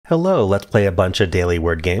Hello, let's play a bunch of daily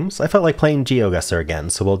word games. I felt like playing GeoGuessr again,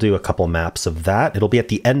 so we'll do a couple maps of that. It'll be at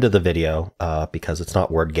the end of the video because it's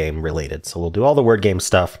not word game related. So we'll do all the word game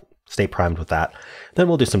stuff, stay primed with that. Then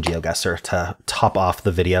we'll do some GeoGuessr to top off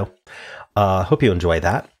the video. Hope you enjoy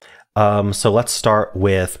that. So let's start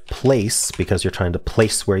with place, because you're trying to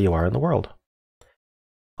place where you are in the world.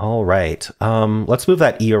 All right, let's move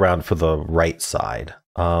that E around for the right side.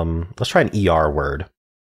 Let's try an ER word.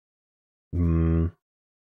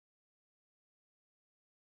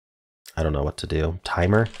 I don't know what to do.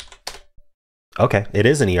 Timer? Okay, it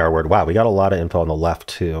is an ER word. Wow, we got a lot of info on the left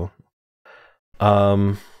too.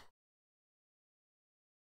 I'm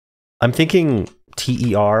thinking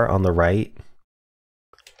TER on the right.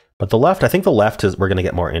 But the left, I think the left is, we're going to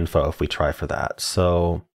get more info if we try for that.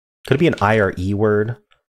 So could it be an IRE word?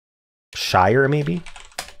 Shire, maybe?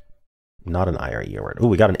 Not an IRE word. Oh,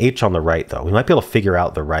 we got an H on the right, though. We might be able to figure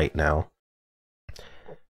out the right now.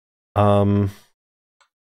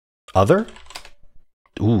 Other?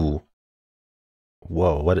 Ooh.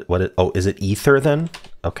 Whoa, oh, is it ether then?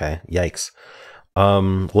 Okay, yikes.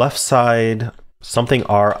 Left side, something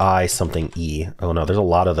RI, something E. Oh no, there's a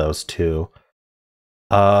lot of those too.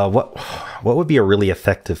 What would be a really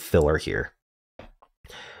effective filler here?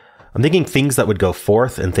 I'm thinking things that would go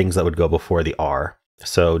fourth and things that would go before the R.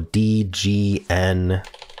 So D, G, N,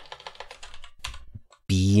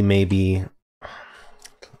 B maybe.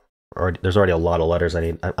 Or there's already a lot of letters I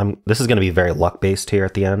need. This is going to be very luck based here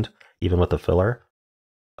at the end, even with the filler.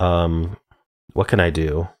 What can I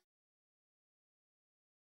do?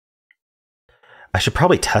 I should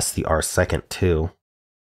probably test the R second too.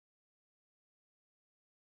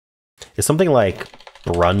 Is something like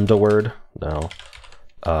brund a word? No.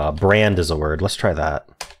 Brand is a word. Let's try that.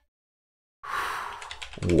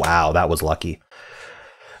 Wow, that was lucky.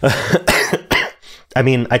 I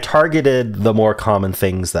mean, I targeted the more common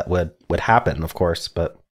things that would happen, of course,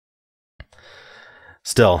 but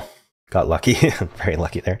still got lucky. Very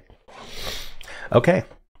lucky there. Okay.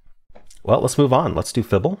 Well, let's move on. Let's do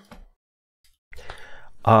Fibble.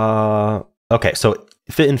 Okay, so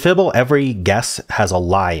in Fibble, every guess has a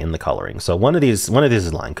lie in the coloring. So one of these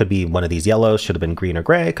is lying. Could be one of these yellows, should have been green or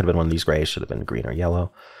gray. Could have been one of these grays, should have been green or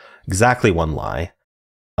yellow. Exactly one lie.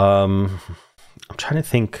 I'm trying to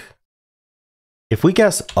think. If we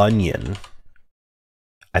guess onion,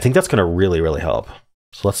 I think that's going to really, really help.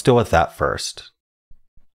 So let's deal with that first.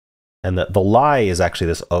 And the lie is actually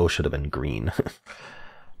this O should have been green.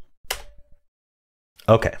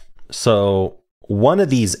 Okay, so one of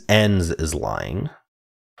these N's is lying,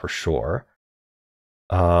 for sure.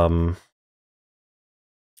 That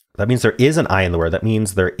means there is an I in the word. That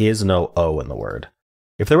means there is no O in the word.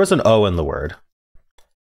 If there was an O in the word,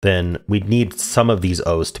 then we'd need some of these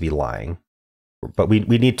O's to be lying. But we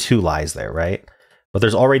need two lies there, right? But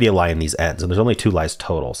there's already a lie in these N's, and there's only two lies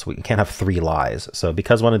total, so we can't have three lies. So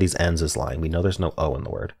because one of these N's is lying, we know there's no O in the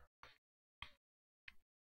word.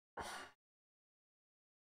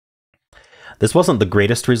 This wasn't the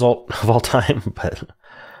greatest result of all time, but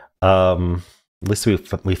at least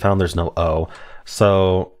we found there's no O.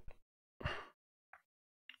 So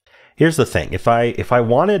here's the thing. If I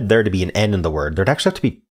wanted there to be an N in the word, there'd actually have to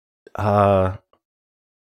be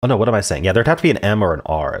oh no, what am I saying? Yeah, there'd have to be an M or an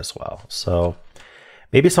R as well. So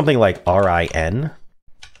maybe something like RIN.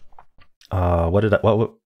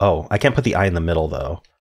 Oh, I can't put the I in the middle though.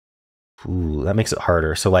 Ooh, that makes it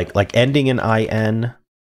harder. So like ending in IN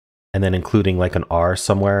and then including like an R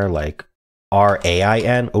somewhere, like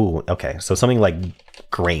RAIN. Ooh, okay. So something like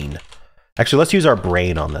grain. Actually, let's use our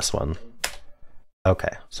brain on this one.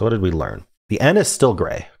 Okay, so what did we learn? The N is still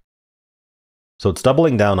gray. So it's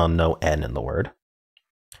doubling down on no N in the word.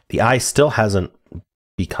 The I still hasn't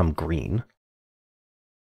become green.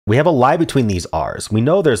 We have a lie between these R's. We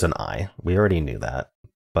know there's an I. We already knew that.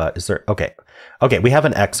 But is there... Okay. Okay, we have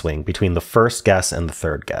an X-wing between the first guess and the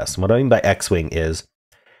third guess. And what I mean by X-wing is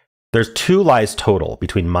there's two lies total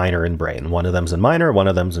between minor and brain. One of them's in minor, one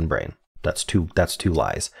of them's in brain. That's two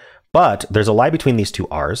lies. But there's a lie between these two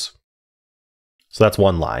R's. So that's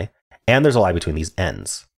one lie. And there's a lie between these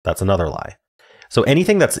N's. That's another lie. So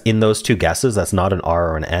anything that's in those two guesses that's not an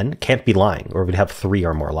R or an N can't be lying, or we'd have three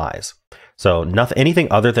or more lies. So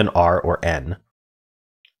anything other than R or N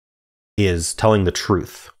is telling the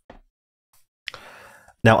truth.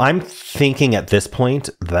 Now I'm thinking at this point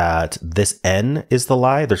that this N is the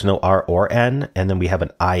lie. There's no R or N, and then we have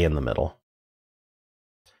an I in the middle.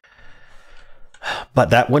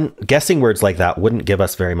 But guessing words like that wouldn't give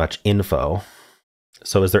us very much info.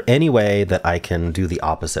 So is there any way that I can do the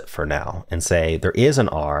opposite for now and say there is an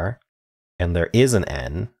R and there is an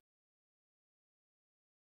N,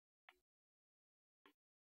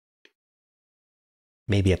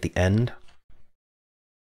 maybe at the end.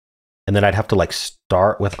 And then I'd have to like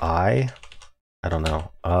start with I. I don't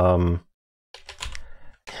know.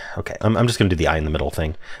 Okay, I'm just gonna do the I in the middle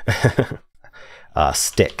thing.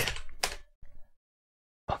 Stick.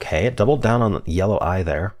 Okay, it doubled down on the yellow I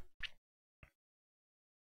there.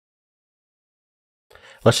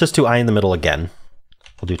 Let's just do I in the middle again.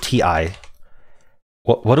 We'll do TI.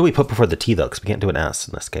 What do we put before the T though? Because we can't do an S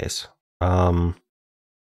in this case. That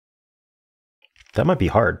might be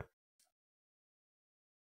hard.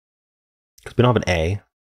 Because we don't have an A.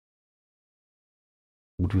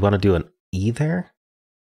 Would we want to do an E there?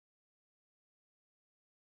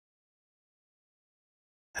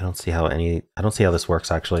 I don't see how this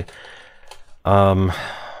works actually. In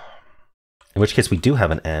which case we do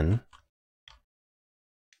have an N.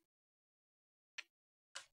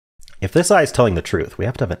 If this I is telling the truth, we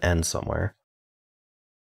have to have an N somewhere.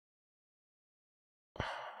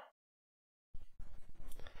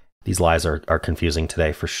 These lies are confusing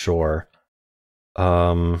today for sure.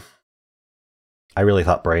 I really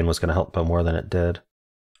thought brain was going to help more than it did.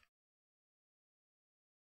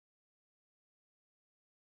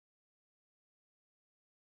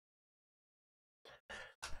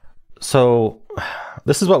 So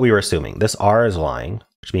this is what we were assuming. This R is lying,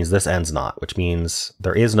 which means this N's not, which means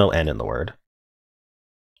there is no N in the word,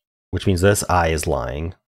 which means this I is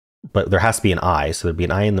lying, but there has to be an I, so there'd be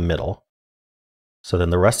an I in the middle. So then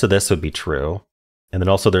the rest of this would be true. And then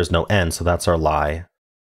also there's no N, so that's our lie.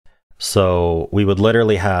 So we would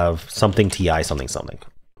literally have something TI, something, something.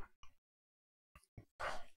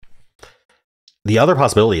 The other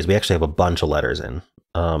possibility is we actually have a bunch of letters in.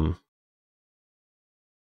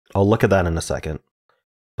 I'll look at that in a second.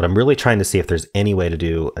 But I'm really trying to see if there's any way to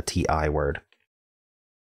do a TI word.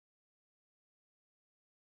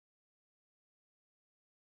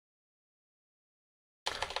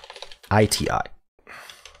 ITI.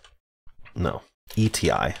 No.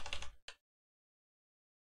 ETI.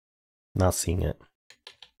 Not seeing it.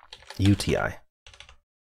 UTI.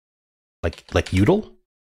 Like Udall?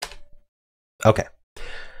 Okay.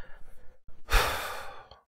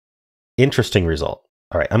 Interesting result.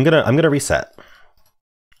 All right, I'm gonna reset.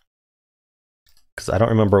 Because I don't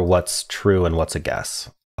remember what's true and what's a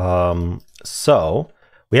guess. So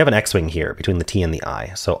we have an X-wing here between the T and the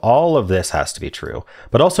I. So all of this has to be true.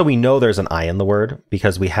 But also we know there's an I in the word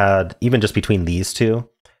because we had, even just between these two,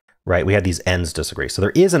 right, we had these N's disagree. So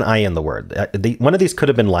there is an I in the word. One of these could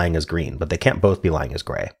have been lying as green, but they can't both be lying as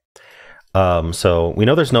gray. So we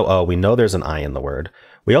know there's no O. We know there's an I in the word.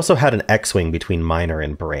 We also had an X-wing between minor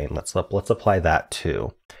and brain. Let's apply that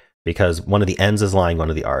too. Because one of the N's is lying,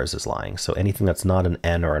 one of the R's is lying. So anything that's not an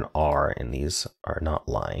N or an R in these are not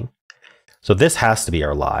lying. So this has to be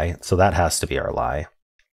our lie. So that has to be our lie.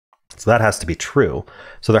 So that has to be true.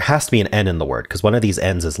 So there has to be an N in the word because one of these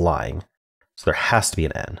N's is lying. So there has to be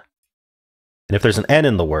an N. And if there's an N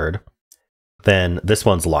in the word, then this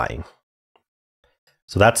one's lying.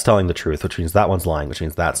 So that's telling the truth, which means that one's lying, which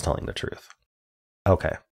means that's telling the truth.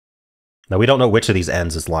 Okay. Now we don't know which of these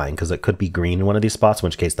N's is lying because it could be green in one of these spots, in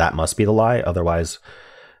which case that must be the lie. Otherwise,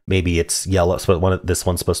 maybe it's yellow. So this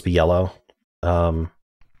one's supposed to be yellow.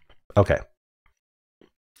 Okay.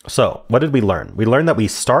 So what did we learn? We learned that we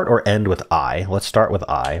start or end with I. Let's start with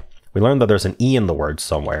I. We learned that there's an E in the word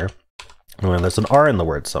somewhere. We learned there's an R in the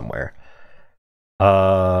word somewhere.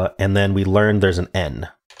 And then we learned there's an N.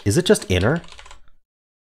 Is it just inner?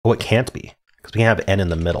 Oh, it can't be because we can have N in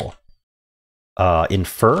the middle.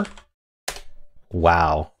 Infer?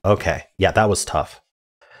 Wow. Okay. Yeah, that was tough.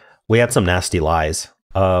 We had some nasty lies.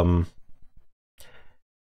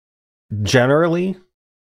 Generally,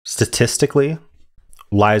 statistically,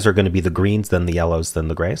 lies are going to be the greens, then the yellows, then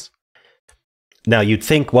the grays. Now, you'd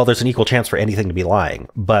think, well, there's an equal chance for anything to be lying,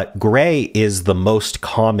 but gray is the most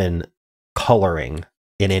common coloring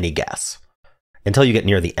in any guess. Until you get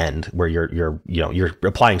near the end, where you're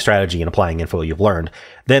applying strategy and applying info you've learned,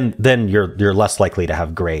 then you're less likely to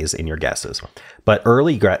have grays in your guesses. But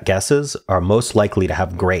early guesses are most likely to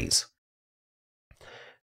have grays.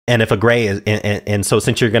 And if a gray is, and so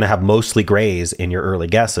since you're going to have mostly grays in your early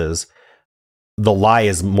guesses, the lie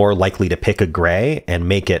is more likely to pick a gray and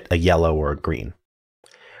make it a yellow or a green.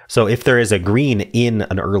 So if there is a green in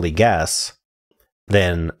an early guess,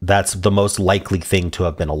 then that's the most likely thing to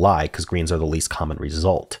have been a lie because greens are the least common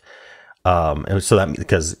result. And so that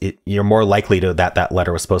because you're more likely to that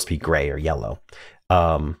letter was supposed to be gray or yellow.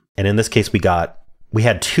 And in this case, we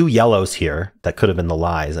had two yellows here that could have been the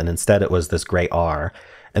lies, and instead it was this gray R.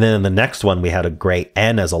 And then in the next one, we had a gray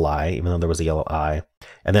N as a lie, even though there was a yellow I.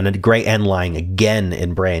 And then a gray N lying again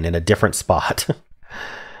in brain in a different spot.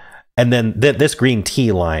 And then this green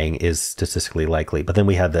T lying is statistically likely, but then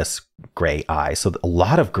we had this gray I. So a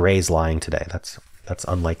lot of grays lying today. That's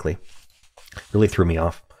unlikely. Really threw me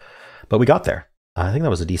off. But we got there. I think that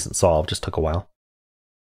was a decent solve. Just took a while.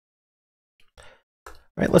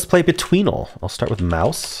 All right, let's play Betweenal. I'll start with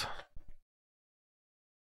mouse.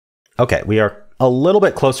 Okay, we are a little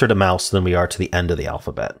bit closer to mouse than we are to the end of the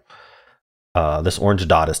alphabet. This orange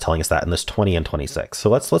dot is telling us that, and this 20 and 26. So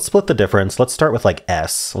let's split the difference. Let's start with like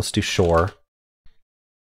S. Let's do shore.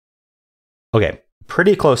 Okay,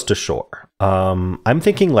 pretty close to shore. I'm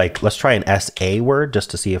thinking like let's try an SA word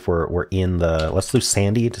just to see if we're in the. Let's do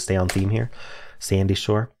sandy to stay on theme here. Sandy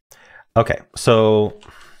shore. Okay, so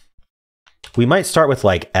we might start with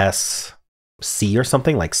like SC or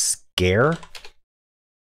something like scare.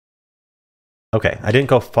 Okay, I didn't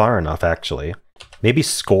go far enough actually. Maybe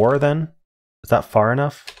score then. Is that far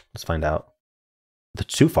enough? Let's find out.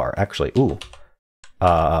 That's too far, actually. Ooh.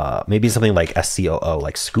 Maybe something like SCOO,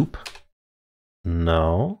 like scoop?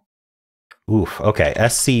 No. Oof. Okay.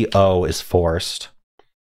 SCO is forced.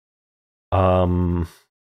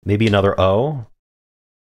 Maybe another O.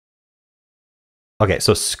 Okay,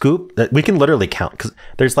 so scoop, we can literally count because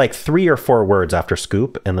there's like 3 or 4 words after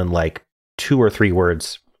scoop and then like 2 or 3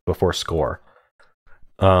 words before score.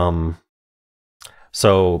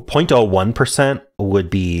 So 0.01% would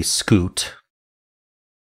be scoot.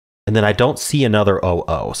 And then I don't see another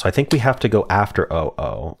OO. So I think we have to go after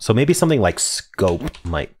OO. So maybe something like scope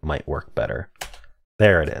might work better.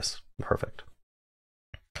 There it is. Perfect.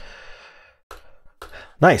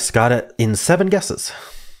 Nice. Got it in 7 guesses.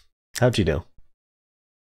 How'd you do?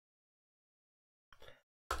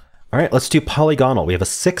 All right, let's do polygonal. We have a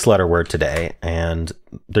 6-letter word today, and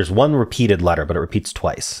there's 1 repeated letter, but it repeats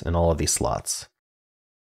twice in all of these slots.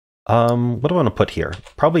 What do I want to put here?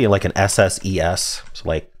 Probably like an SSES, so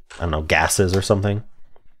like, I don't know, gases or something.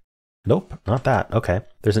 Nope, not that. Okay.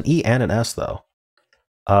 There's an E and an S though.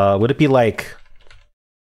 Would it be like,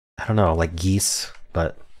 I don't know, like geese,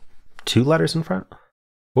 but 2 letters in front?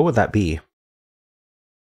 What would that be?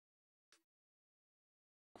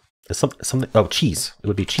 Something, oh, cheese. It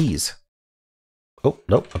would be cheese. Oh,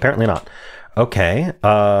 nope, apparently not. Okay,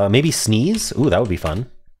 maybe sneeze? Ooh, that would be fun.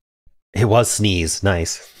 It was sneeze,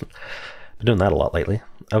 nice. Been doing that a lot lately.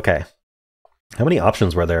 Okay. How many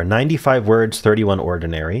options were there? 95 words, 31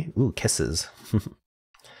 ordinary. Ooh, kisses.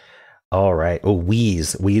 All right. Oh,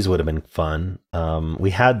 wheeze. Wheeze would have been fun.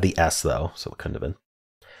 We had the S though, so it couldn't have been.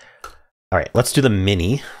 All right, let's do the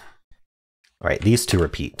mini. All right, these 2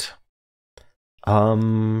 repeat.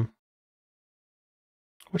 What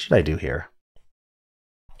should I do here?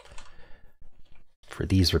 For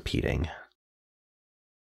these repeating.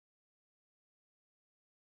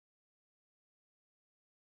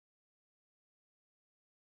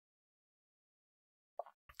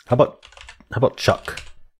 How about Chuck?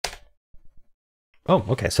 Oh,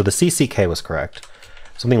 okay. So the CCK was correct.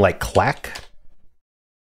 Something like clack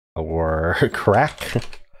or crack.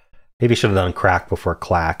 Maybe should have done crack before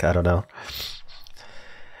clack. I don't know.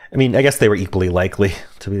 I mean, I guess they were equally likely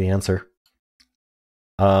to be the answer.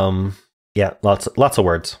 Yeah, lots of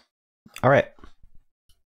words. All right.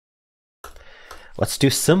 Let's do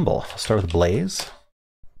symbol. I'll start with blaze.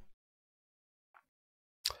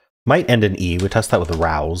 Might end in E. We test that with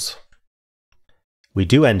rouse. We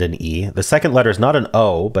do end in E. The second letter is not an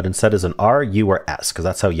O, but instead is an R, U, or S, because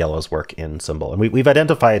that's how yellows work in symbol. And we've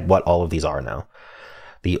identified what all of these are now.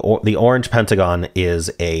 The orange pentagon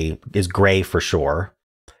is gray for sure.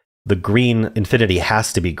 The green infinity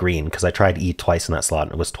has to be green because I tried E twice in that slot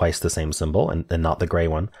and it was twice the same symbol and not the gray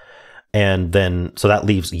one. And then, so that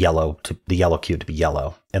leaves yellow, to the yellow cube to be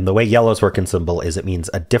yellow. And the way yellows work in symbol is it means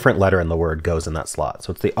a different letter in the word goes in that slot.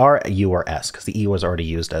 So it's the R, U, or S because the E was already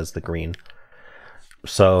used as the green.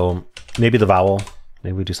 So maybe the vowel,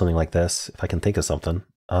 maybe we do something like this if I can think of something.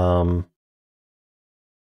 I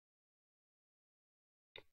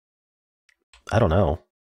don't know.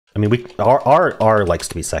 I mean, R likes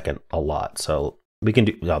to be second a lot, so we can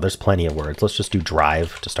do, no, there's plenty of words. Let's just do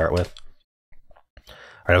drive to start with. All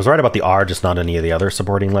right, I was right about the R, just not any of the other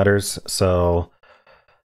supporting letters. So,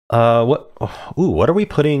 what are we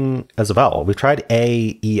putting as a vowel? We've tried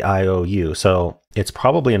A, E, I, O, U, so it's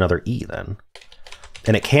probably another E then.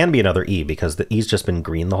 And it can be another E because the E's just been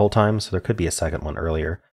green the whole time, so there could be a second one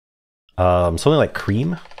earlier. Something like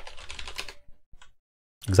cream.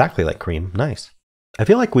 Exactly like cream, nice. I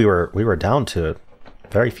feel like we were down to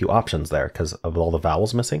very few options there because of all the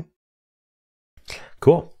vowels missing.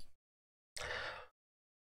 Cool.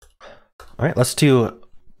 All right, let's do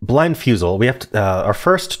blind fusel. We have to, our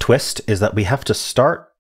first twist is that we have to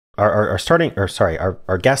start our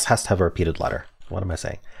guess has to have a repeated letter. What am I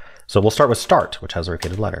saying? So we'll start with start, which has a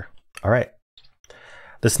repeated letter. All right.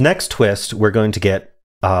 This next twist, we're going to get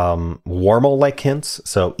Wormel-like hints.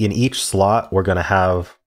 So in each slot, we're going to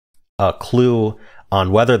have a clue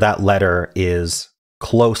on whether that letter is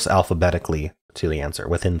close alphabetically to the answer,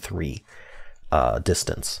 within 3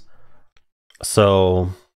 distance.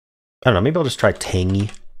 So, I don't know, maybe I'll just try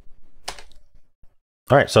tangy.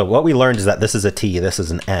 All right, so what we learned is that this is a T, this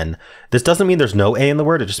is an N. This doesn't mean there's no A in the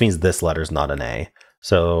word, it just means this letter's not an A.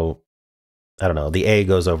 So, I don't know, the A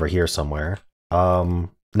goes over here somewhere.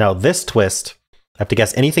 Now this twist, I have to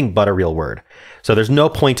guess anything but a real word. So there's no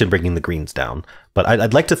point in bringing the greens down, but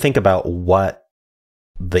I'd like to think about what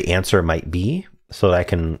the answer might be so that I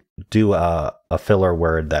can do a filler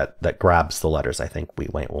word that grabs the letters I think we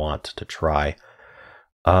might want to try.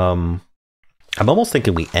 I'm almost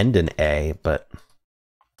thinking we end in A, but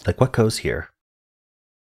like what goes here?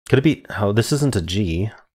 Could it be, oh, this isn't a G.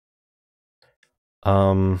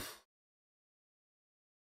 What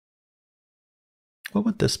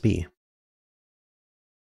would this be?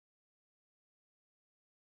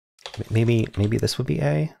 Maybe this would be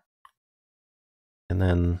A. And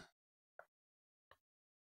then,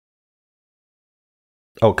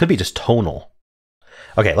 oh, it could be just tonal.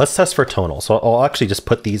 Okay, let's test for tonal. So I'll actually just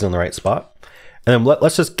put these in the right spot. And then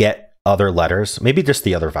let's just get other letters, maybe just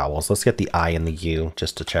the other vowels. Let's get the I and the U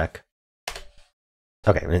just to check.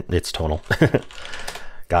 Okay, it's tonal.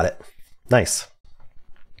 Got it. Nice.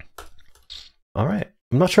 All right.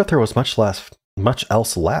 I'm not sure if there was much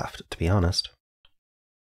else left, to be honest.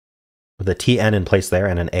 With a TN in place there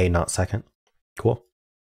and an A not second. Cool.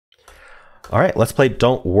 All right, let's play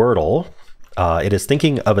Don't Wordle. It is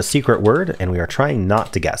thinking of a secret word, and we are trying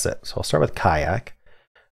not to guess it. So I'll start with kayak.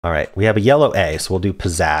 All right, we have a yellow A, so we'll do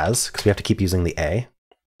pizzazz, because we have to keep using the A.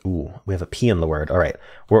 Ooh, we have a P in the word. All right,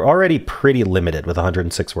 we're already pretty limited with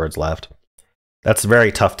 106 words left. That's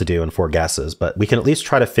very tough to do in 4 guesses, but we can at least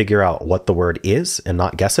try to figure out what the word is and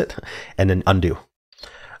not guess it, and then undo.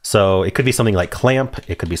 So it could be something like clamp.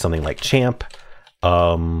 It could be something like champ.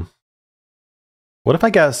 What if I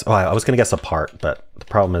guess, oh, I was going to guess apart, but the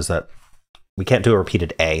problem is that we can't do a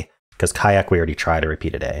repeated A, because kayak, we already tried a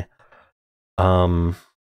repeated A.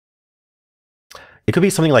 It could be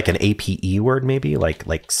something like an APE word, maybe,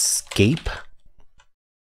 like scape.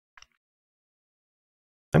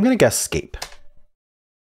 I'm going to guess scape.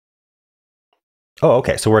 Oh,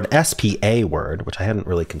 okay, so we're an SPA word, which I hadn't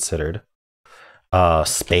really considered.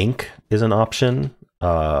 Spank is an option.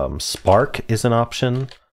 Spark is an option.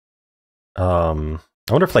 I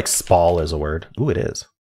wonder if like spall is a word. Ooh, it is.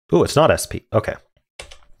 Ooh, it's not SP. Okay.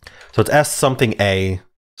 So it's S something A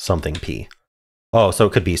something P. Oh, so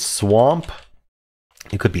it could be swamp.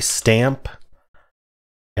 It could be stamp.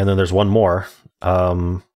 And then there's one more.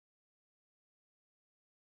 Could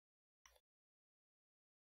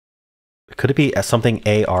it be something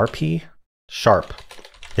ARP? Sharp.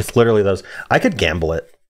 It's literally those. I could gamble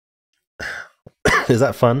it. Is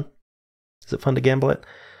that fun? Is it fun to gamble it?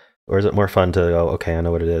 Or is it more fun to go, okay, I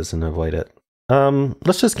know what it is and avoid it?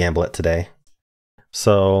 Let's just gamble it today.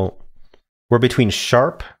 So we're between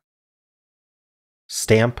sharp,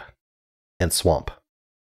 stamp, and swamp.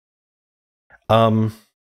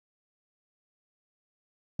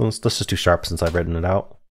 Let's just do sharp since I've written it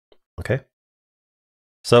out. Okay.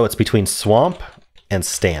 So it's between swamp and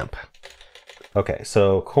stamp. Okay,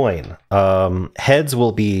 so coin. Heads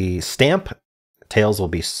will be stamp, tails will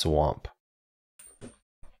be swamp.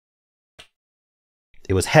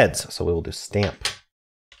 It was heads, so we will do stamp.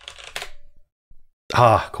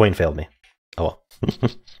 Ah, coin failed me. Oh well.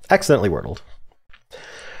 Accidentally wordled.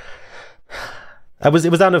 It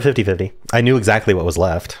was down to 50-50. I knew exactly what was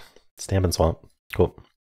left. Stamp and swamp. Cool.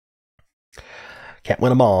 Can't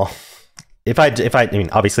win them all. I mean,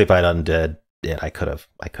 obviously, if I'd undid it, I could have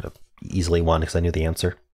easily won because I knew the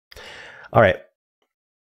answer. All right.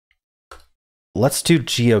 Let's do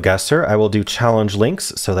GeoGuessr. I will do challenge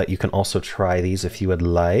links so that you can also try these if you would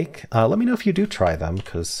like. Let me know if you do try them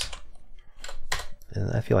because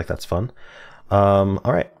I feel like that's fun. All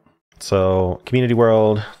right. So community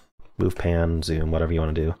world, move pan, zoom, whatever you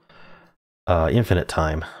want to do. Infinite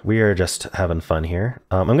time. We are just having fun here.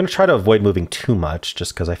 I'm going to try to avoid moving too much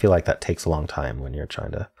just because I feel like that takes a long time when you're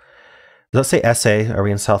trying to... Does that say SA? Are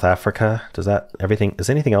we in South Africa? Does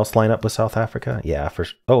anything else line up with South Africa? Yeah,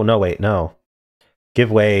 oh, no, wait, no.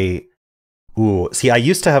 Give way. Ooh, see, I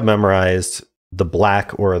used to have memorized the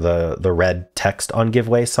black or the red text on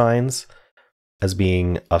giveaway signs as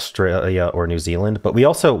being Australia or New Zealand, but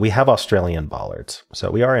we have Australian bollards.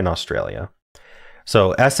 So we are in Australia.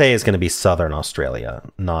 So SA is going to be Southern Australia,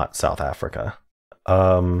 not South Africa.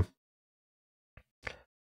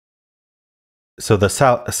 So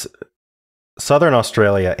the Southern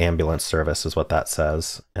Australia Ambulance Service is what that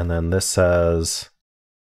says. And then this says,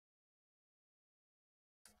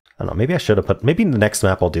 I don't know, maybe I should have put, maybe the next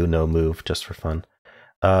map I'll do no move just for fun.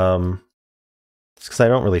 It's because I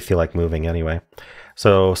don't really feel like moving anyway.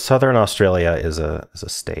 So Southern Australia is a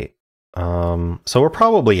state. So we're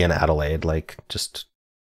probably in Adelaide, like just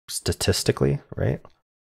statistically, right?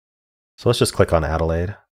 So let's just click on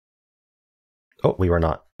Adelaide. Oh, we were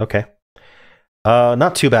not. Okay.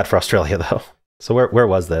 Not too bad for Australia though. So where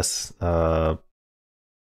was this?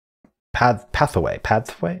 Pathway.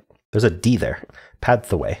 There's a D there.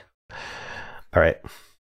 Pathway. All right.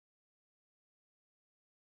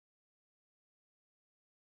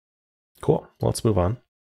 Cool. Well, let's move on.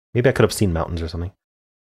 Maybe I could have seen mountains or something.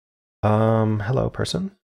 Hello,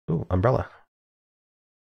 person. Ooh, umbrella.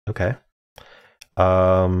 Okay.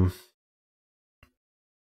 What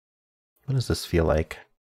does this feel like?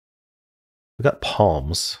 We got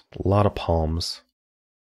palms. A lot of palms.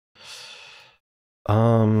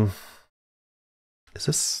 Is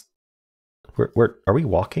this... Where are we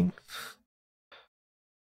walking?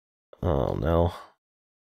 Oh, no.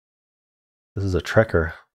 This is a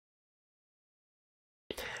trekker.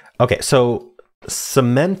 Okay, so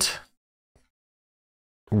cement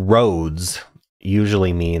roads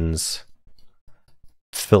usually means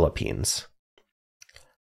Philippines.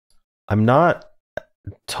 I'm not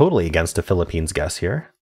totally against a Philippines guess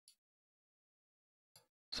here.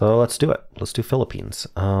 So let's do it. Let's do Philippines.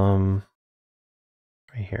 Right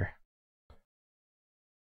here.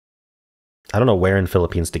 I don't know where in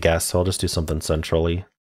Philippines to guess, so I'll just do something centrally.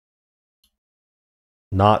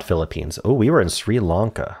 Not Philippines. Oh, we were in Sri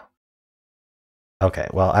Lanka. Okay,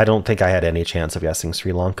 well, I don't think I had any chance of guessing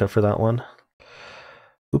Sri Lanka for that one.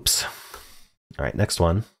 Oops. All right, next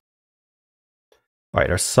one. All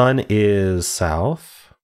right, our sun is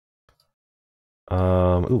south.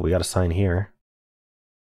 Ooh, we got a sign here.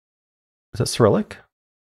 Is that Cyrillic?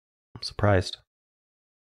 I'm surprised.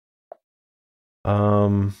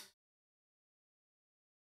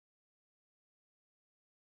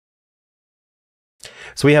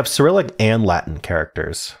 So we have Cyrillic and Latin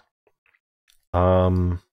characters.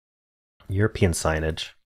 European signage.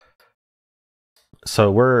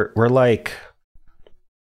 So we're like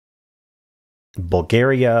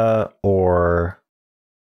Bulgaria or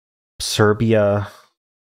Serbia.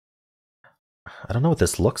 I don't know what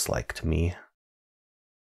this looks like to me.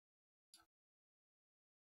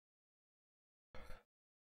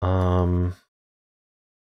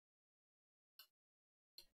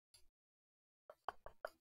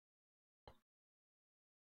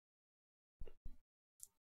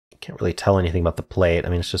 Can't really tell anything about the plate. I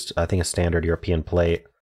mean, it's just, I think, a standard European plate.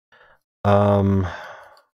 Okay,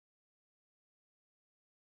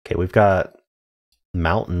 we've got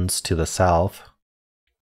mountains to the south.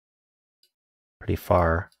 Pretty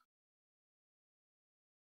far.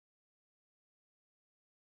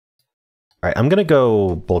 All right, I'm going to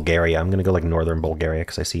go Bulgaria. I'm going to go like northern Bulgaria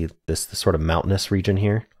because I see this sort of mountainous region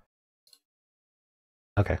here.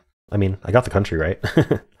 Okay. I mean, I got the country right.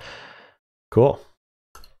 Cool.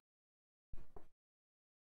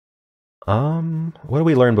 What do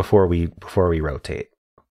we learn before we rotate?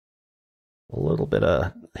 A little bit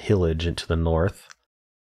of hillage into the north.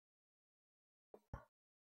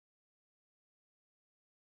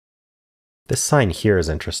 This sign here is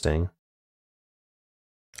interesting.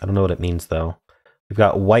 I don't know what it means though. We've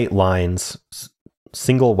got white lines,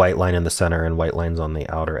 single white line in the center and white lines on the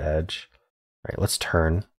outer edge. All right, let's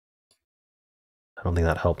turn. I don't think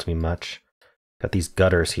that helped me much. Got these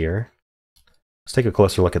gutters here. Let's take a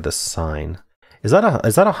closer look at this sign. Is that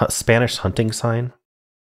a Spanish hunting sign?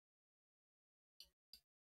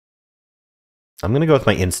 I'm gonna go with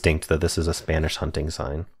my instinct that this is a Spanish hunting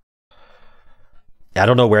sign. I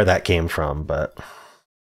don't know where that came from, but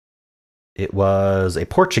it was a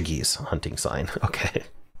Portuguese hunting sign. Okay.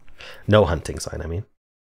 No hunting sign, I mean.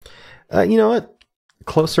 You know what?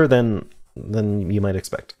 Closer than you might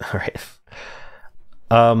expect. All right.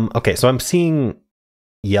 Okay, so I'm seeing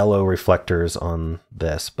yellow reflectors on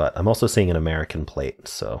this, but I'm also seeing an American plate.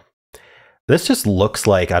 So this just looks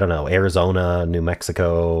like, I don't know, Arizona, New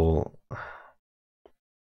Mexico.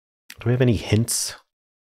 Do we have any hints?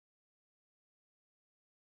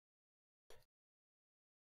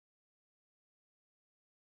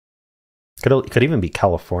 Could even be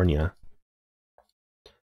California.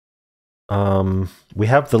 We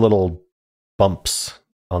have the little bumps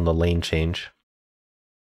on the lane change.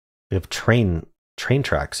 We have train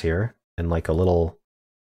tracks here and like a little,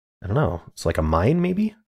 I don't know, it's like a mine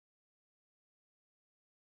maybe?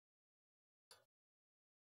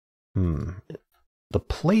 The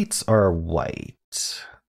plates are white.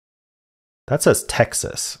 That says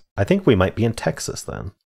Texas. I think we might be in Texas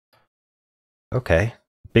then. Okay.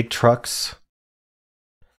 Big trucks.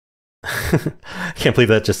 I can't believe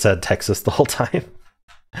that just said Texas the whole time.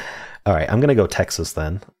 All right, I'm going to go Texas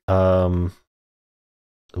then. Ooh,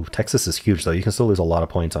 Texas is huge, though. You can still lose a lot of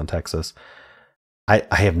points on Texas. I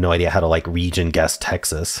have no idea how to, like, region guess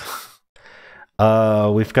Texas.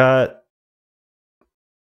 We've got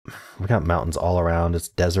mountains all around. It's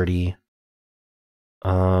deserty.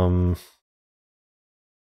 I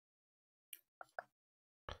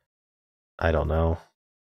don't know.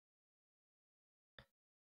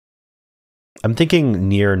 I'm thinking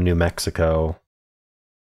near New Mexico.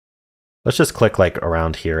 Let's just click like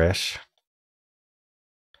around here-ish.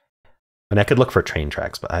 And I could look for train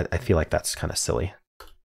tracks, but I feel like that's kind of silly.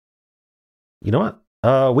 You know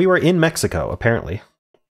what? We were in Mexico, apparently.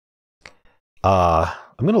 I'm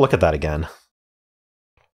going to look at that again.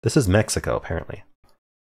 This is Mexico, apparently.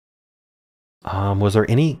 Was there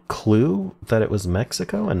any clue that it was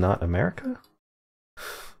Mexico and not America?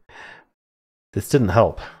 This didn't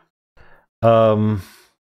help.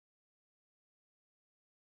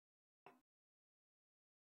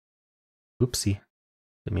 Oopsie.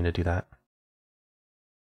 Didn't mean to do that.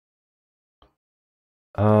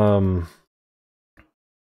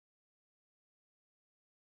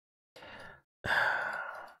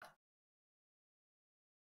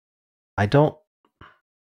 I don't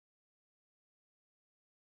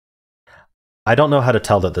know how to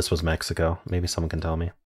tell that this was Mexico. Maybe someone can tell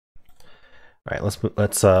me. All right,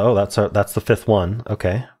 let's oh, that's the fifth one.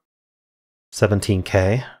 Okay.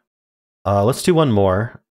 17K. Let's do one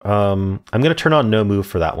more. I'm going to turn on no move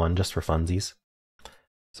for that one just for funsies.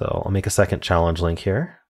 So I'll make a second challenge link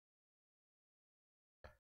here.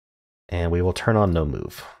 And we will turn on no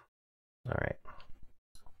move. All right.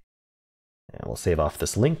 And we'll save off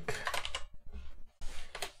this link.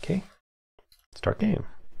 Okay. Start game.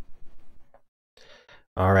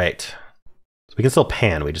 All right. So we can still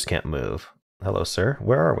pan, we just can't move. Hello, sir.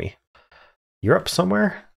 Where are we? Europe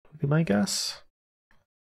somewhere, would be my guess.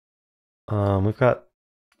 We've got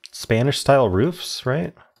Spanish-style roofs,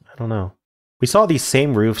 right? I don't know. We saw these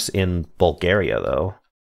same roofs in Bulgaria, though.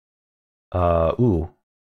 Ooh.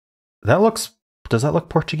 Does that look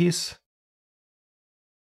Portuguese?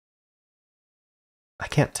 I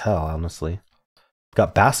can't tell, honestly.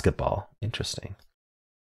 Got basketball. Interesting.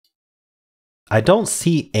 I don't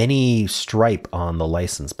see any stripe on the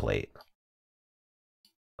license plate.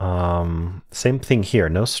 Same thing here.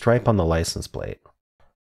 No stripe on the license plate.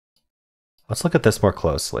 Let's look at this more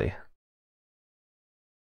closely.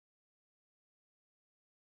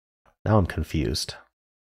 Now I'm confused.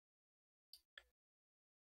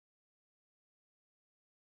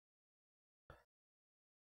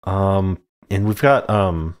 And we've got,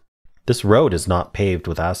 this road is not paved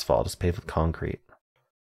with asphalt, it's paved with concrete.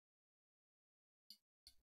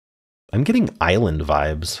 I'm getting island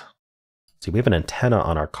vibes. See, we have an antenna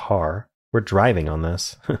on our car. We're driving on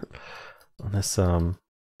this. On this,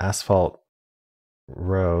 asphalt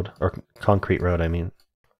road, or concrete road, I mean.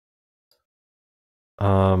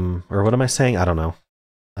 Or what am I saying? I don't know.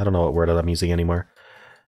 I don't know what word I'm using anymore.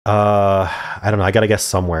 I don't know. I gotta guess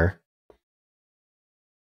somewhere.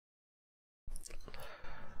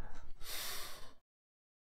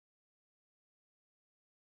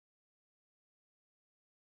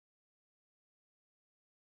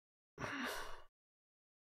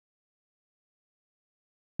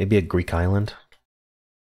 Maybe a Greek island.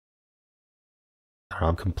 I don't know,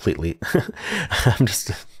 I'm completely. I'm just.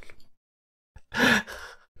 All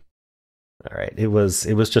right, it was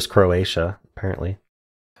just Croatia, apparently.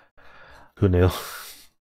 Who knew?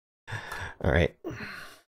 All right.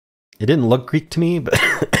 It didn't look Greek to me, but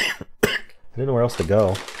I didn't know where else to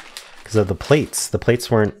go because of the plates. The plates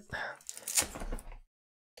weren't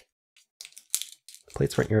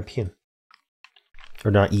European, or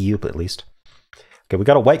not EU, but at least. Okay, we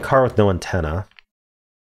got a white car with no antenna.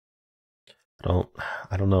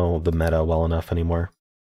 I don't know the meta well enough anymore.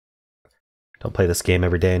 Don't play this game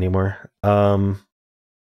every day anymore. That's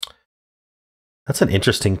an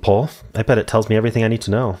interesting poll. I bet it tells me everything I need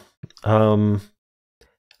to know.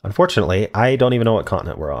 Unfortunately, I don't even know what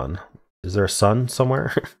continent we're on. Is there a sun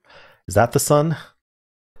somewhere? Is that the sun?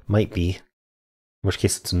 Might be. In which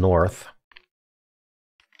case it's north.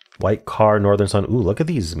 White car, northern sun. Ooh, look at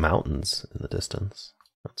these mountains in the distance.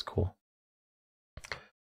 That's cool.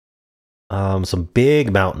 Some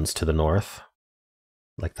big mountains to the north.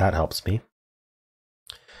 Like that helps me.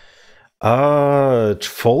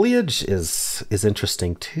 Foliage is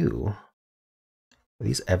interesting too. Are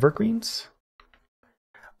these evergreens?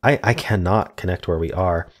 I cannot connect where we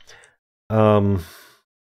are. We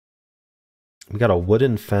got a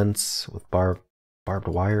wooden fence with barbed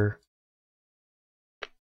wire.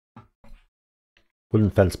 Wooden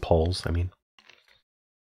fence poles, I mean.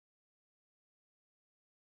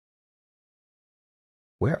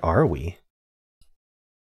 Where are we?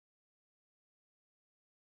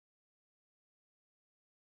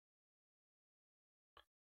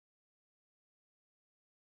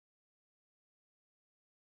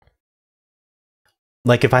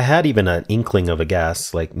 Like, if I had even an inkling of a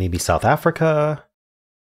guess, like maybe South Africa.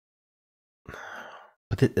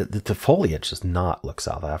 But the foliage does not look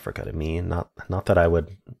South Africa to me. Not that I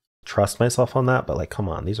would trust myself on that, but like, come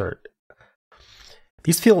on,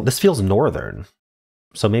 this feels northern.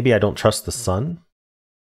 So maybe I don't trust the sun.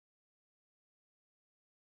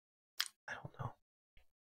 I don't know.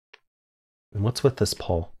 And what's with this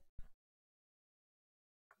pole?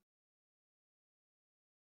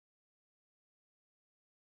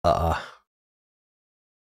 Could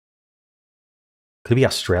it be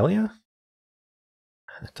Australia?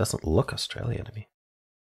 It doesn't look Australia to me.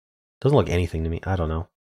 Doesn't look anything to me. I don't know.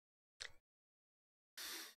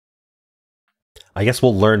 I guess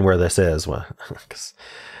we'll learn where this is.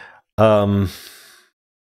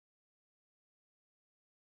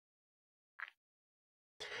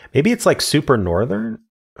 Maybe it's like super northern.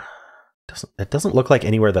 It doesn't look like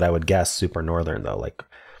anywhere that I would guess super northern though. Like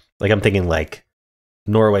I'm thinking like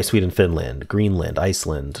Norway, Sweden, Finland, Greenland,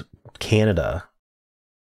 Iceland, Canada.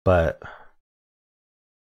 But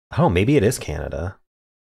oh, maybe it is Canada.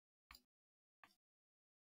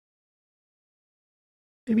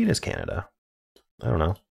 Maybe it is Canada. I don't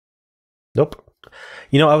know. Nope.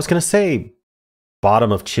 You know, I was gonna say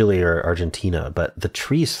bottom of Chile or Argentina, but the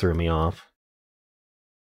trees threw me off.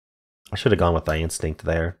 I should have gone with my instinct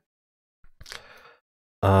there.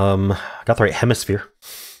 Got the right hemisphere.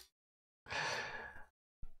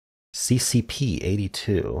 CCP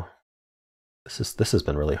 82. This has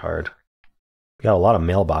been really hard. We got a lot of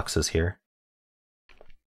mailboxes here.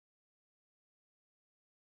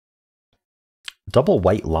 Double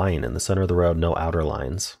white line in the center of the road, no outer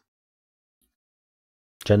lines.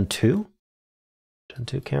 Gen 2? Gen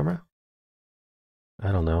 2 camera?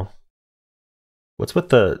 I don't know. What's with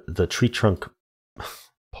the tree trunk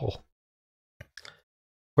pole?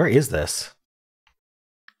 Where is this?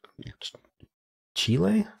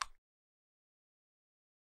 Chile?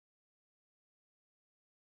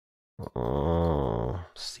 Oh,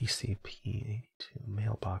 CCP 82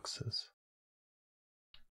 mailboxes.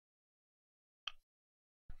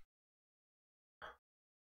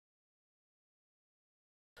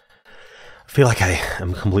 I feel like I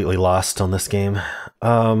am completely lost on this game.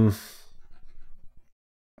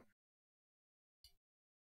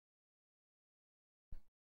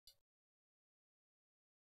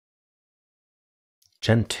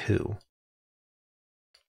 Gen 2.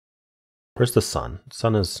 Where's the sun?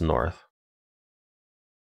 Sun is north.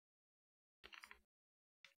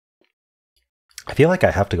 I feel like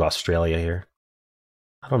I have to go Australia here.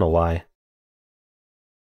 I don't know why.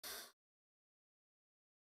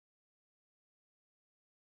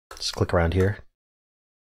 Just click around here.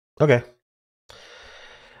 Okay.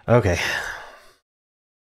 Okay.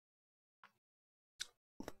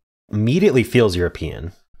 Immediately feels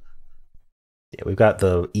European. Yeah, we've got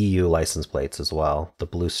the EU license plates as well. The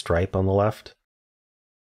blue stripe on the left.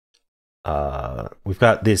 We've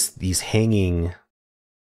got these hanging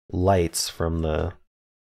lights from the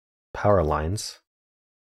power lines.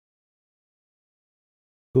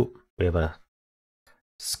 Ooh, we have a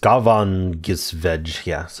Skavangisvej.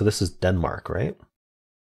 Yeah, so this is Denmark, right?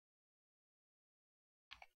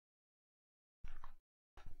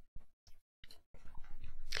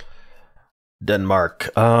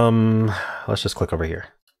 Denmark. Let's just click over here.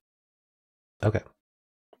 Okay.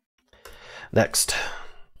 Next.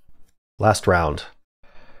 Last round.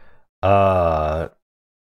 Tafiti?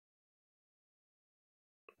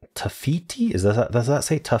 Does that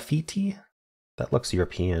say Tafiti? That looks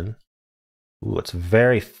European. Ooh, it's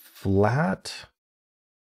very flat.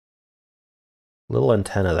 Little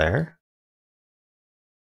antenna there.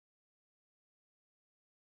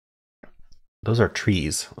 Those are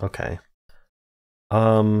trees. Okay.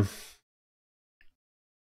 The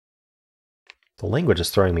language is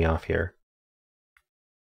throwing me off here.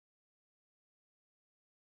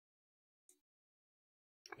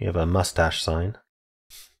 We have a mustache sign.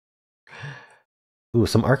 Ooh,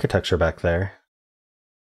 some architecture back there.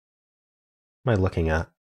 What am I looking at?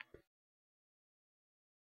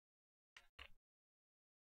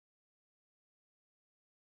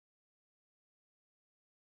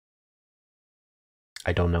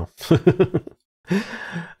 I don't know.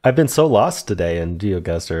 I've been so lost today in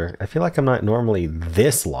GeoGuessr. I feel like I'm not normally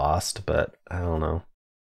this lost, but I don't know.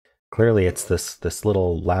 Clearly it's this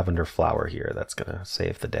little lavender flower here that's gonna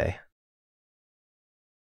save the day.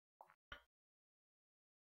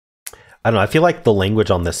 I don't know, I feel like the language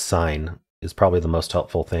on this sign is probably the most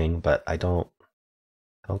helpful thing, but I don't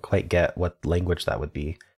quite get what language that would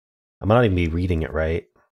be. I might not even be reading it right.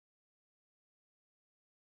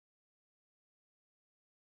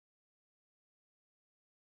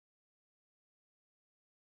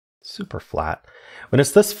 Super flat. When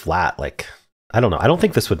it's this flat, like, I don't know. I don't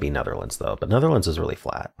think this would be Netherlands though, but Netherlands is really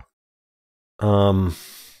flat. The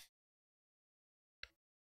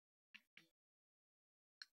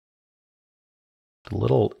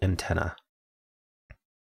little antenna.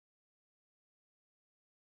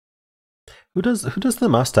 Who does the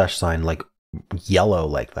mustache sign like yellow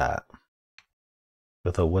like that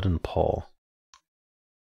with a wooden pole?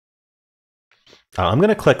 I'm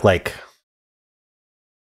gonna click like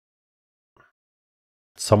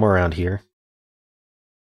somewhere around here.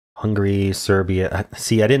 Hungary, Serbia.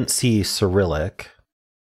 See, I didn't see Cyrillic.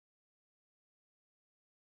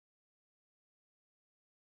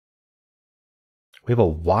 We have a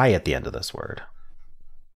Y at the end of this word.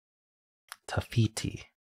 Tafiti.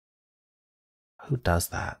 Who does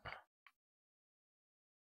that?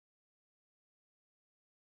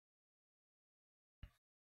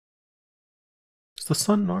 Is the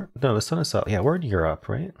sun north? No, the sun is south. Yeah, we're in Europe,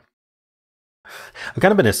 right? I've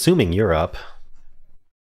kind of been assuming Europe.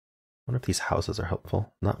 I wonder if these houses are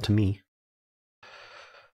helpful. Not to me.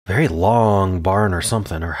 Very long barn or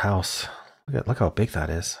something, or house. Look how big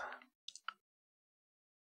that is.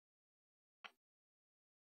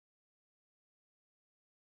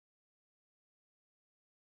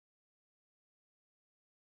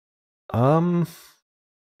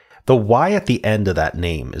 The Y at the end of that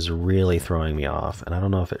name is really throwing me off, and I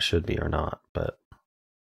don't know if it should be or not, but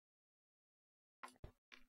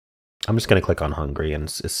I'm just going to click on Hungary, and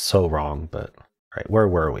it's so wrong, but right, where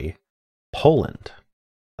were we? Poland.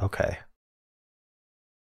 Okay.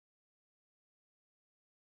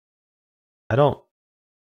 I don't...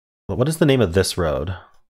 What is the name of this road?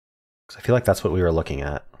 Because I feel like that's what we were looking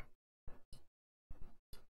at.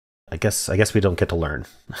 I guess we don't get to learn.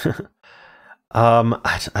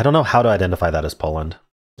 I don't know how to identify that as Poland.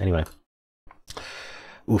 Anyway.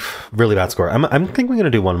 Oof, really bad score. I'm thinking we're going to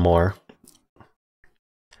do one more.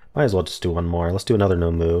 Might as well just do one more. Let's do another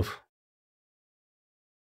no move.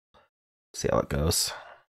 See how it goes.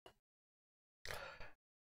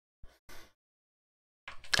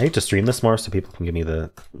 I need to stream this more so people can give me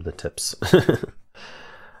the tips.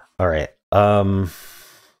 All right.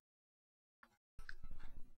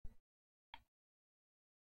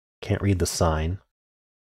 Can't read the sign.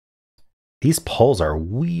 These polls are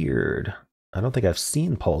weird. I don't think I've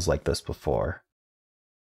seen polls like this before.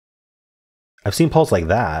 I've seen polls like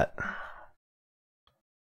that.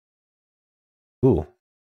 Ooh.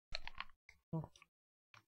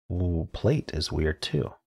 Ooh, plate is weird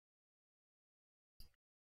too.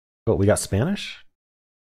 Oh, we got Spanish?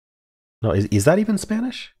 No, is that even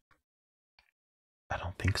Spanish? I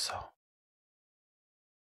don't think so.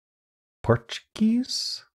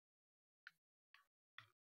 Portuguese?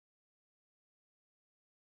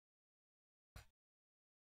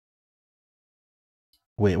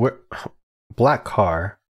 Wait, where? Black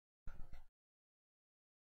car.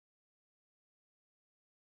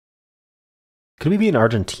 Could we be in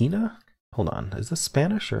Argentina? Hold on, is this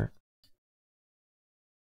Spanish or?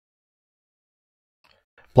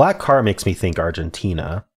 Black car makes me think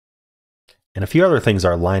Argentina. And a few other things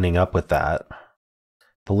are lining up with that.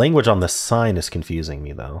 The language on the sign is confusing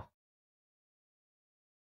me though.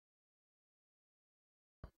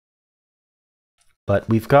 But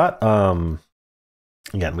we've got,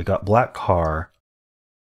 again, we got black car.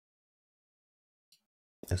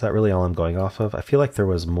 Is that really all I'm going off of? I feel like there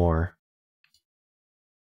was more.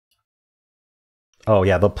 Oh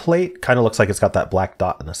yeah, the plate kind of looks like it's got that black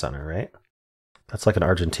dot in the center, right? That's like an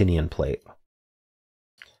Argentinian plate.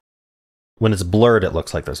 When it's blurred, it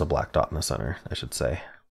looks like there's a black dot in the center, I should say.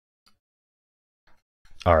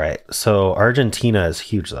 All right, so Argentina is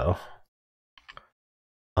huge though.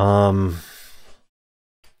 I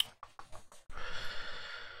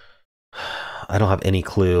don't have any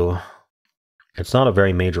clue. It's not a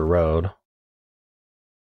very major road.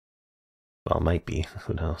 Well, it might be.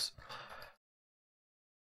 Who knows?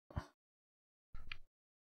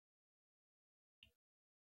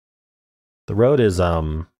 The road is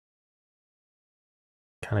kind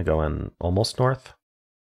of going almost north.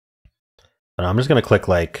 And I'm just gonna click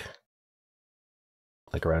like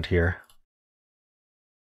around here.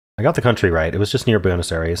 I got the country right. It was just near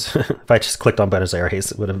Buenos Aires. If I just clicked on Buenos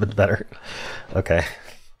Aires, it would have been better. Okay.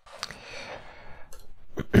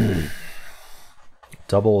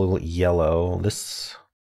 Double yellow. This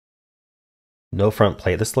no front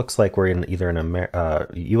plate. This looks like we're in either in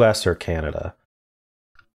US or Canada.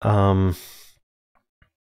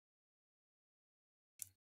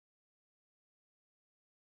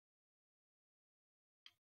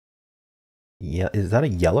 Yeah, is that a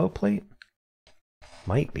yellow plate?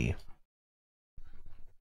 Might be.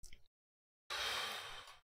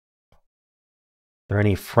 Are there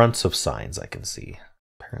any fronts of signs I can see?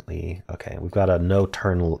 Apparently, okay, we've got a no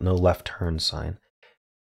left turn sign.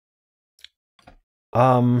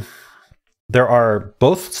 There are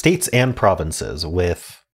both states and provinces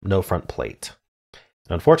with no front plate.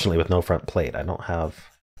 And unfortunately, with no front plate, I don't have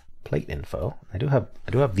plate info. I do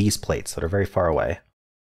have these plates that are very far away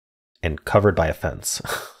and covered by a fence.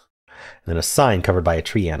 And then a sign covered by a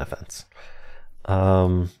tree and a fence.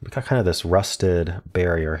 We've got kind of this rusted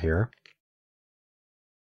barrier here.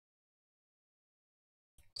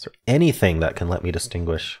 Is there anything that can let me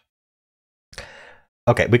distinguish?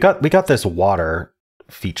 Okay, we got this water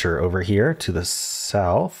feature over here to the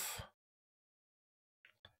south.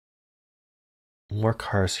 More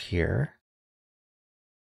cars here.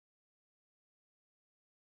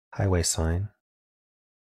 Highway sign.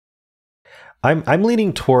 I'm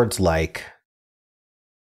leaning towards like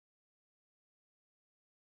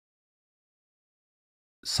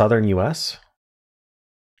southern US.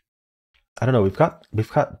 I don't know. We've got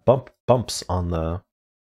bumps on the.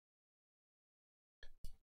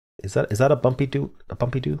 Is that a bumpy do? A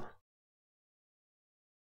bumpy do?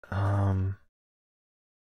 I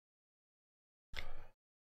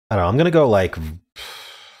don't know. I'm gonna go like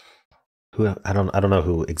who I don't know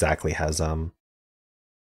who exactly has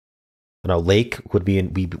I don't know. Lake would we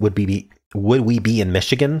be in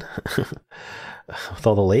Michigan with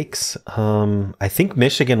all the lakes? I think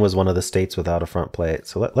Michigan was one of the states without a front plate.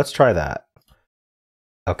 So let's try that.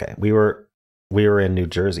 Okay, we were in New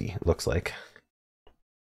Jersey. It looks like.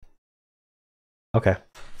 Okay,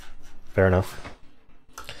 fair enough.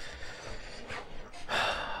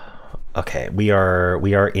 Okay, we are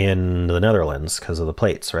in the Netherlands because of the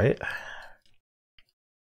plates, right?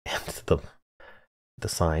 And the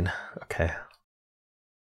sign. Okay.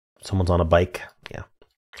 Someone's on a bike. Yeah.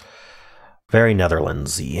 Very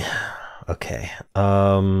Netherlandsy. Okay.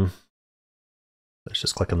 Let's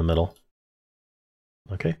just click in the middle.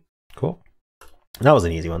 Okay, cool. That was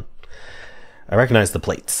an easy one. I recognize the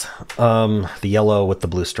plates. The yellow with the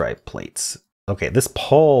blue stripe plates. Okay, this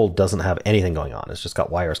pole doesn't have anything going on. It's just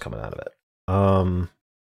got wires coming out of it.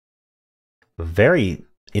 Very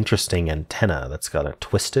interesting antenna that's got a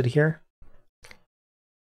twisted here.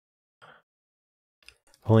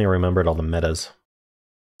 Only remembered all the metas.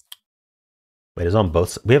 Wait, it's on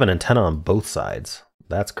both. We have an antenna on both sides.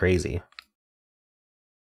 That's crazy.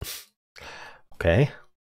 Okay.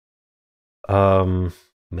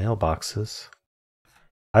 Mailboxes.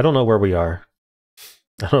 I don't know where we are.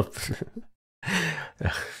 I don't.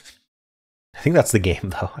 I think that's the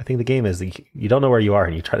game, though. I think the game is you don't know where you are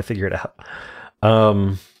and you try to figure it out.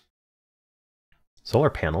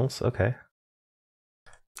 Solar panels. Okay.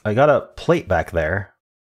 I got a plate back there.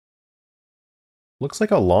 Looks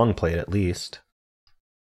like a long plate, at least.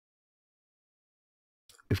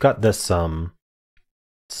 We've got this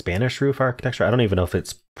Spanish roof architecture. I don't even know if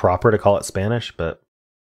it's proper to call it Spanish, but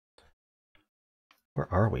where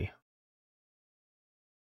are we?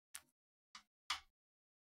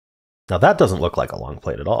 Now that doesn't look like a long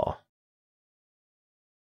plate at all.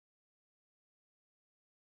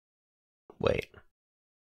 Wait.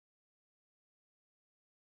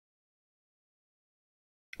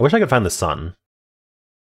 I wish I could find the sun.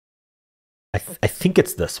 I think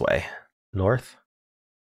it's this way. North?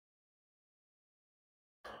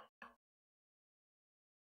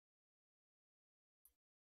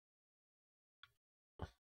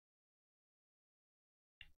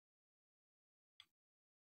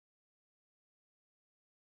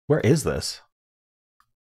 Where is this?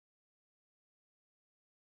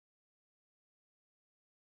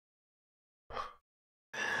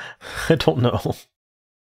 I don't know.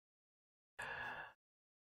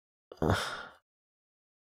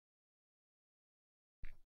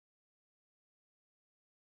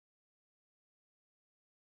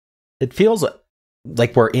 It feels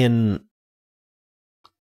like we're in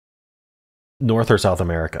North or South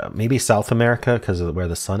America. Maybe South America because of where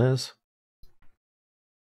the sun is.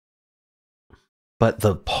 But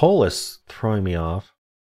the pole is throwing me off.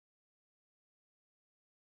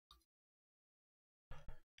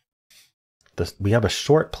 We have a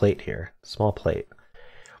short plate here, small plate.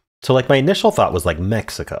 So like my initial thought was like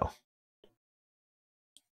Mexico.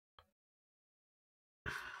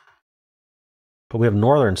 But we have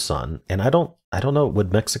northern sun, and I don't know,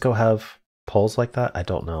 would Mexico have poles like that? I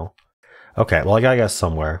don't know. Okay, well I gotta guess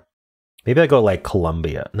somewhere. Maybe I go like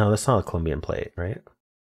Colombia. No, that's not a Colombian plate, right?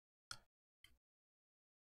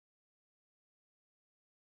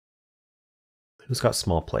 Who's got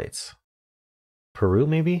small plates? Peru,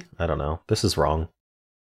 maybe? I don't know. This is wrong.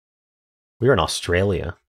 We were in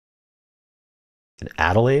Australia. In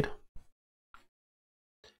Adelaide?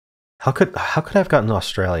 How could I have gotten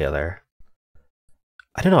Australia there?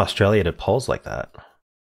 I didn't know Australia did poles like that.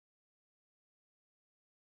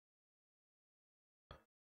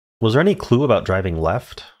 Was there any clue about driving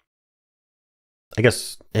left? I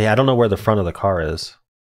guess, yeah, I don't know where the front of the car is.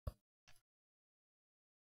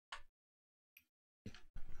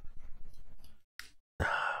 It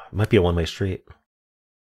might be a one-way street.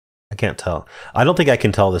 I can't tell. I don't think I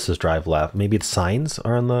can tell this is drive left. Maybe the signs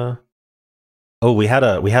are on the... Oh, we had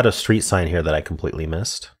a street sign here that I completely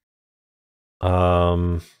missed.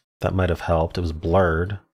 That might have helped. It was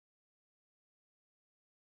blurred.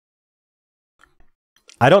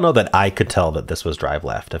 I don't know that I could tell that this was drive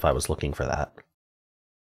left if I was looking for that.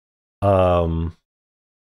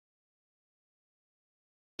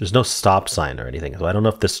 There's no stop sign or anything, so I don't know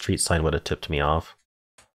if this street sign would have tipped me off.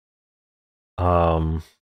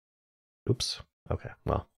 Oops. Okay,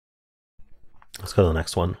 well. Let's go to the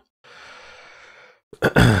next one.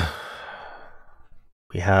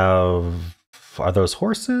 We have... Are those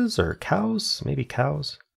horses or cows? Maybe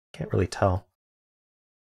cows? Can't really tell.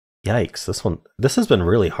 Yikes, this has been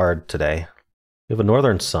really hard today. We have a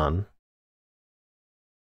northern sun.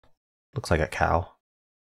 Looks like a cow.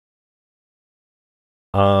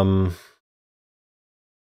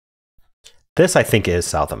 This I think is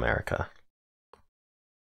South America.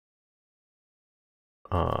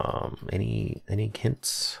 Any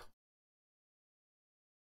hints?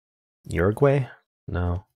 Uruguay?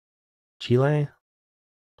 No. Chile?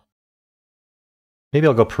 Maybe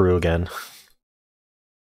I'll go Peru again.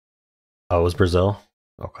 Oh, it was Brazil?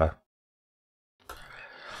 Okay.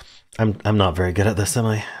 I'm not very good at this, am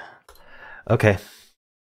I? Okay.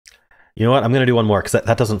 You know what? I'm gonna do one more because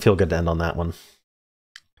that doesn't feel good to end on that one.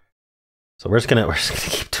 So we're just gonna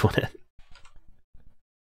keep doing it.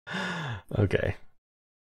 Okay.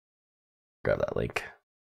 Grab that link.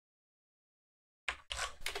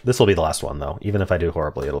 This will be the last one though. Even if I do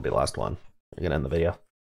horribly, it'll be the last one. We're gonna end the video.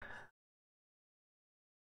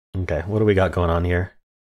 Okay, what do we got going on here?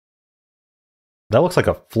 That looks like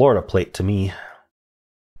a Florida plate to me.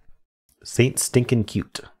 Saint Stinkin'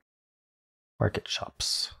 Cute. Market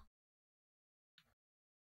shops.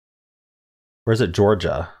 Or is it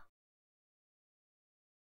Georgia?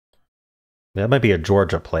 That might be a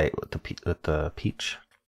Georgia plate with the peach.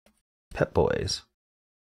 Pet Boys.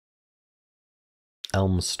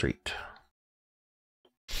 Elm Street.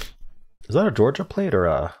 Is that a Georgia plate or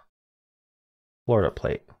a Florida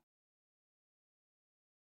plate?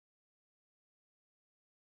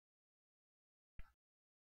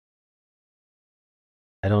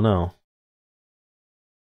 I don't know.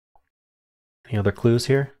 Any other clues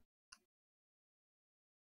here?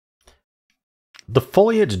 The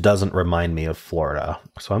foliage doesn't remind me of Florida,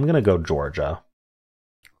 so I'm gonna go Georgia.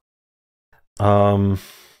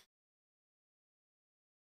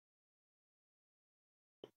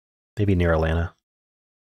 Maybe near Atlanta.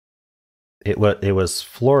 It was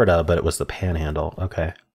Florida, but it was the Panhandle.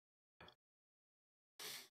 Okay.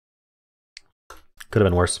 Could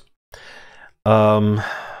have been worse.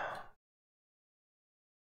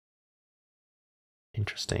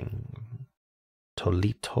 Interesting.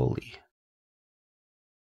 Tolitoli.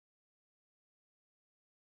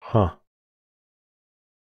 Huh.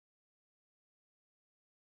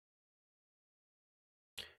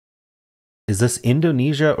 Is this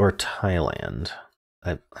Indonesia or Thailand?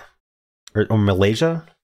 Or Malaysia?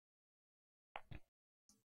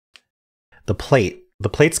 The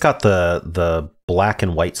plate's got the black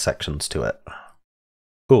and white sections to it.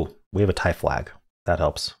 Ooh, we have a Thai flag. That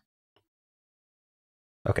helps.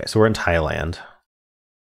 Okay, so we're in Thailand.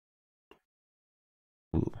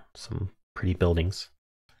 Ooh, some pretty buildings.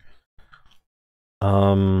 I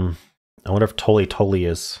wonder if Toli Toli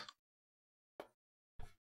is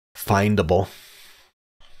findable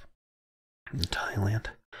in Thailand.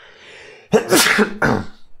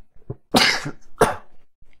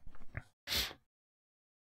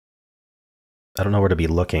 I don't know where to be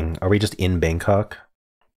looking. Are we just in Bangkok?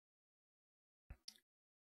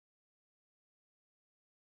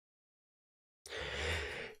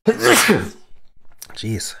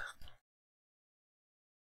 Jeez.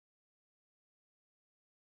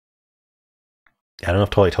 I don't know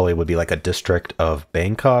if Toli Toli would be like a district of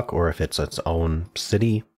Bangkok or if it's its own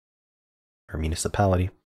city or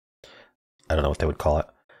municipality. I don't know what they would call it.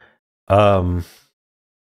 All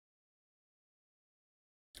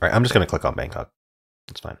right, I'm just going to click on Bangkok.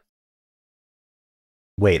 That's fine.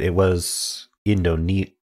 Wait, it was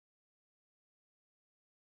Indonesia.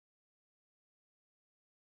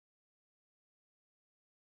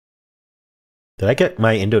 Did I get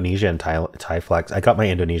my Indonesia and Thai flags? I got my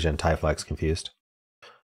Indonesia and Thai flags confused.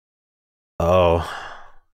 Oh.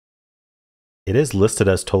 It is listed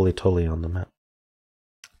as Toli Toli on the map.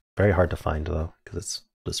 Very hard to find though, because it's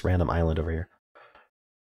this random island over here.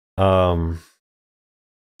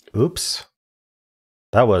 Oops.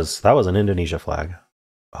 That was an Indonesia flag.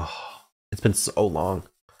 Oh, it's been so long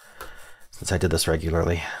since I did this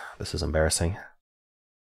regularly. This is embarrassing.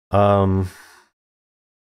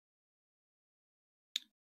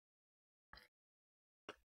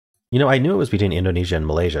 You know, I knew it was between Indonesia and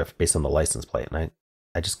Malaysia based on the license plate, and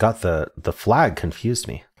I just got the flag confused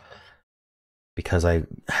me because I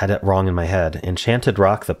had it wrong in my head. Enchanted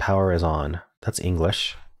Rock, the power is on. That's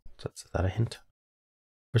English. So is that a hint?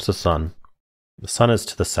 Where's the sun? The sun is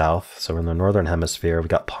to the south, so we're in the northern hemisphere. We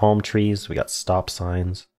got palm trees, we got stop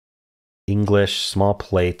signs. English, small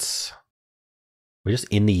plates. We're just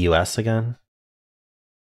in the US again?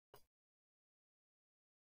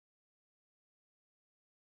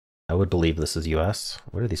 I would believe this is US.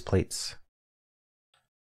 What are these plates?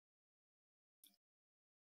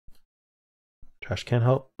 Trash can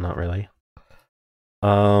help? Not really.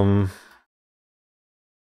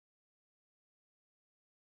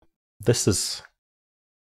 This is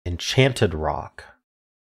Enchanted Rock.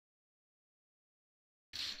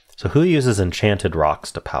 So who uses enchanted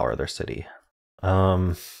rocks to power their city?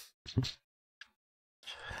 I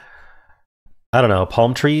don't know.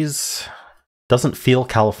 Palm trees doesn't feel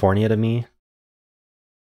California to me.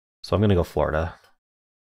 So I'm going to go Florida.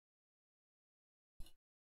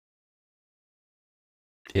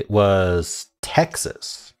 It was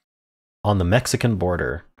Texas on the Mexican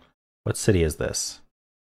border. What city is this?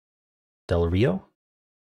 Del Rio?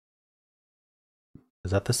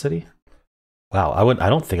 Is that the city? Wow, I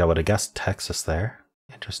don't think I would have guessed Texas there.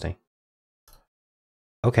 Interesting.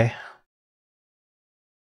 Okay.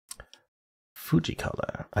 Fuji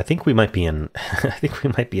color. I think we might be in I think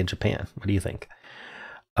we might be in Japan. What do you think?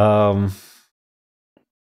 Why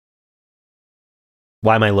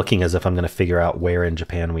am I looking as if I'm going to figure out where in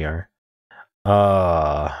Japan we are?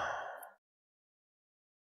 All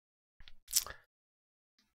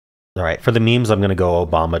right, for the memes, I'm going to go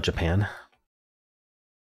Obama, Japan.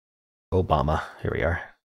 Obama, here we are.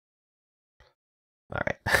 All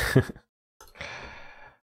right.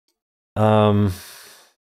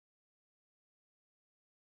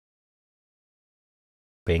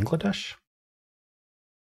 Bangladesh?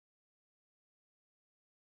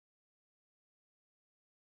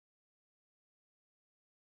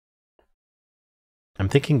 I'm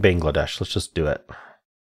thinking Bangladesh. Let's just do it.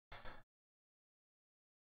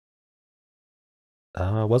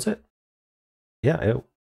 Was it? Yeah,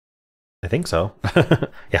 I think so.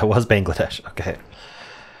 Yeah, it was Bangladesh. Okay.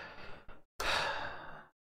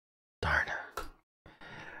 Darn.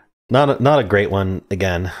 Not a great one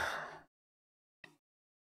again.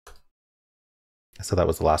 So that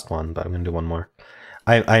was the last one, but I'm gonna do one more.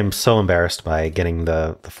 I'm so embarrassed by getting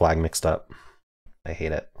the flag mixed up. I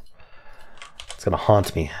hate it. It's gonna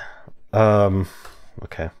haunt me.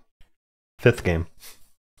 Okay. Fifth game.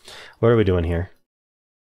 What are we doing here?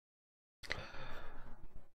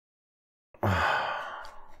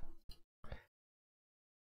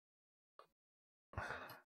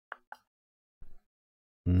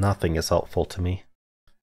 Nothing is helpful to me.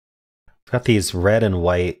 I've got these red and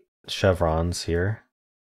white chevrons here.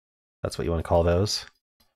 That's what you want to call those.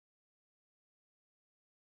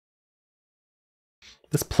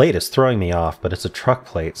 This plate is throwing me off, but it's a truck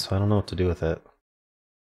plate, so I don't know what to do with it.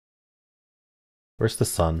 Where's the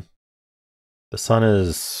sun? The sun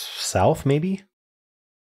is south, maybe?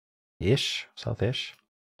 Ish? South-ish?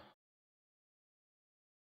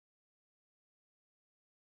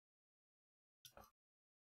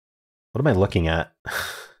 What am I looking at?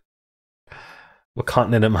 What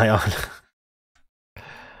continent am I on?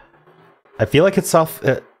 I feel like it's south.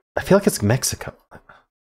 I feel like it's Mexico.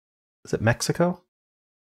 Is it Mexico?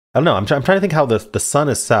 I don't know. I'm trying to think how the sun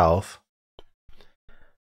is south.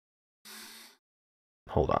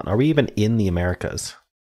 Hold on. Are we even in the Americas?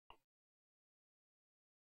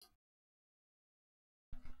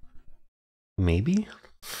 Maybe?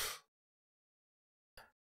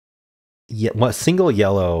 Yeah, what single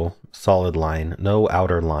yellow solid line, no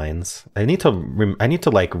outer lines. I need to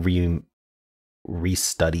like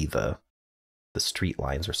restudy the street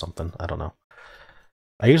lines or something. I don't know.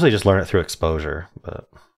 I usually just learn it through exposure, but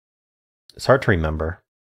it's hard to remember.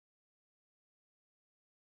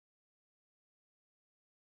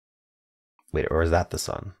 Wait, or is that the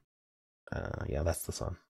sun? Yeah, that's the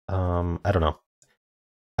sun. I don't know.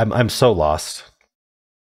 I'm so lost.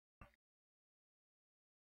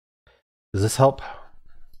 Does this help?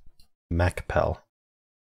 Macpel.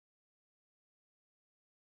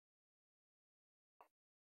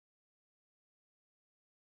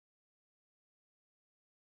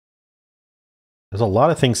 There's a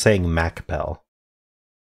lot of things saying Macpel.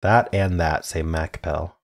 That and that say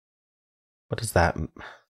Macpel. What is that?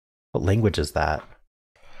 What language is that?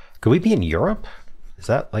 Could we be in Europe? Is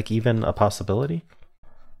that like even a possibility?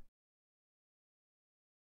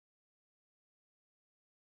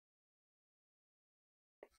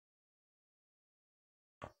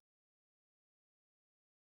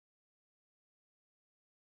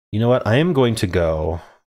 You know what? I am going to go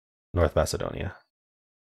North Macedonia.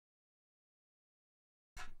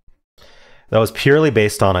 That was purely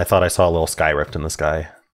based on I thought I saw a little sky rift in the sky.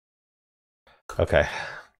 Okay.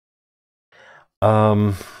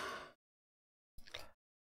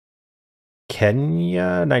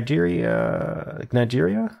 Kenya, Nigeria.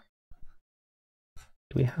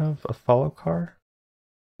 Do we have a follow car?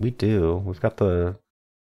 We do. We've got the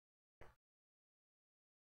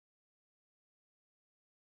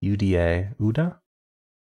UDA.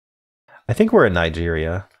 I think we're in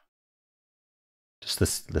Nigeria. Just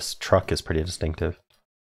this truck is pretty distinctive.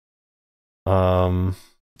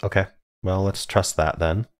 Okay. Well, let's trust that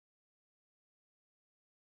then.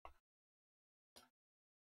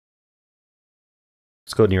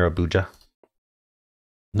 Let's go near Abuja.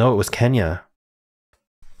 No, it was Kenya.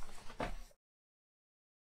 I'm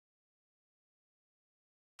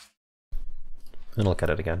gonna look at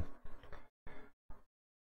it again.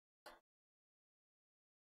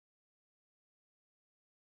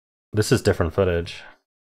 This is different footage.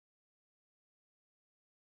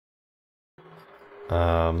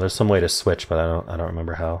 There's some way to switch, but I don't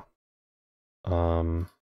remember how.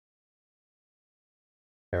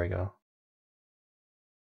 There we go.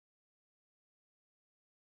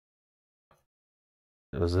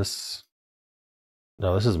 Was this?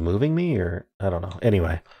 No, this is moving me, or I don't know.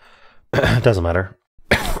 Anyway, it doesn't matter.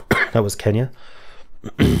 That was Kenya.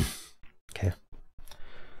 Okay.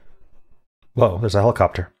 Whoa, there's a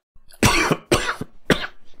helicopter.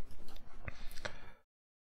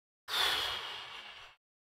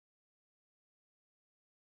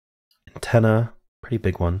 Antenna, pretty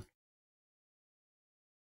big one.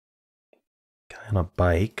 Guy on a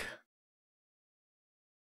bike.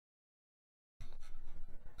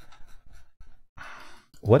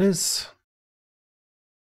 What is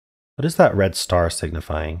that red star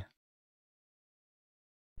signifying?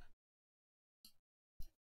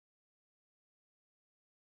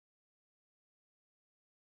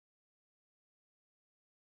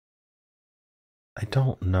 I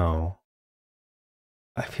don't know.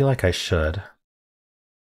 I feel like I should.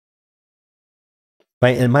 My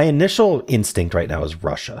initial instinct right now is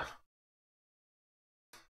Russia.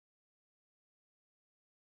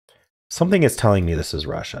 Something is telling me this is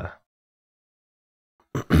Russia.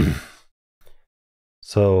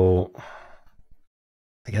 So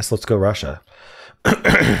I guess let's go Russia.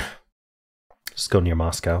 Just go near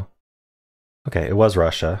Moscow. Okay, it was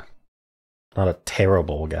Russia. Not a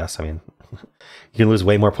terrible guess. I mean, you can lose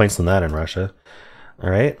way more points than that in Russia. All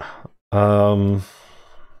right.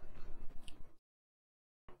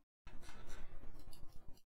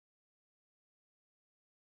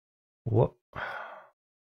 What?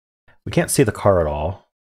 We can't see the car at all.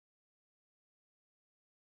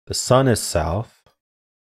 The sun is south.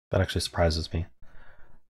 That actually surprises me.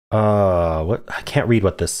 What? I can't read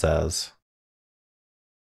what this says.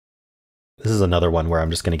 This is another one where I'm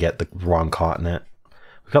just going to get the wrong continent.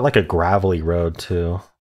 We've got like a gravelly road too.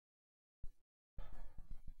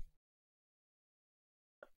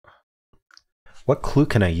 What clue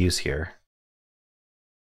can I use here?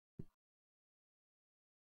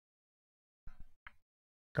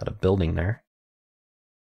 Got a building there.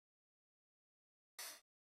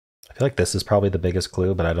 I feel like this is probably the biggest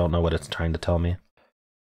clue, but I don't know what it's trying to tell me.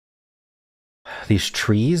 These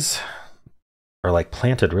trees are like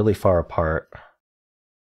planted really far apart.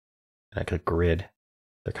 Like a grid.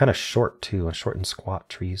 They're kind of short too, and short and squat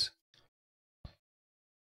trees.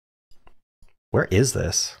 Where is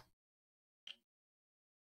this?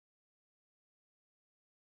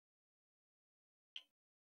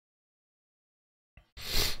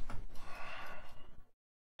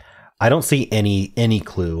 I don't see any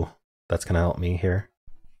clue that's gonna help me here.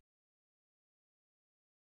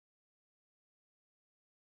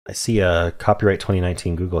 I see a copyright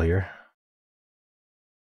 2019 Google here.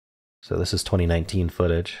 So this is 2019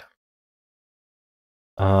 footage.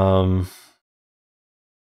 How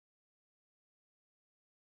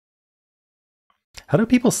do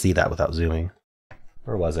people see that without zooming?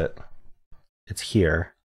 Where was it? It's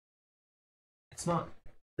here. It's not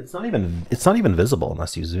even visible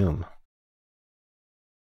unless you zoom.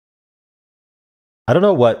 I don't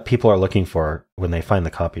know what people are looking for when they find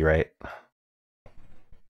the copyright.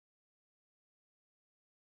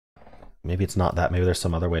 Maybe it's not that. Maybe there's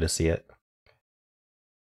some other way to see it.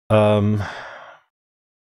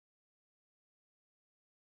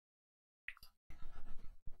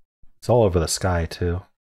 It's all over the sky too.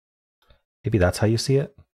 Maybe that's how you see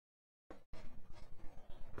it.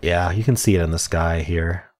 Yeah, you can see it in the sky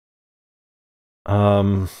here.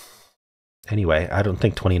 Anyway, I don't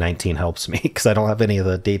think 2019 helps me because I don't have any of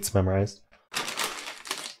the dates memorized.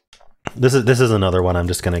 This is another one I'm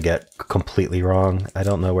just gonna get completely wrong. I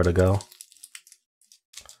don't know where to go.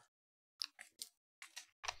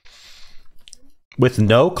 With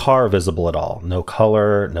no car visible at all, no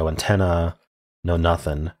color, no antenna, no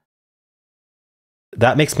nothing.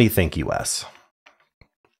 That makes me think US.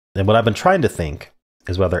 And what I've been trying to think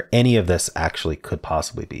is whether any of this actually could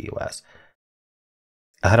possibly be US.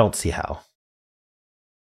 I don't see how.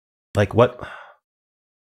 Like what?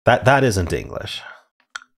 That isn't English.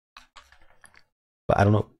 But I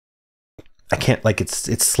don't know. I can't, like,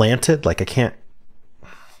 it's slanted. Like I can't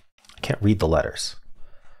read the letters.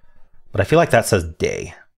 But I feel like that says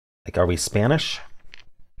day. Like, are we Spanish?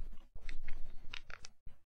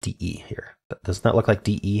 DE here. Doesn't that look like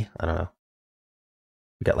DE? I don't know.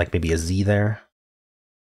 We got like maybe a Z there.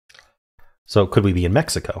 So could we be in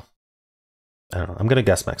Mexico? I don't know. I'm going to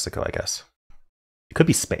guess Mexico, I guess. It could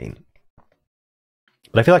be Spain.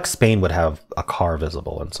 But I feel like Spain would have a car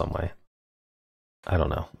visible in some way. I don't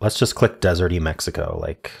know. Let's just click deserty Mexico,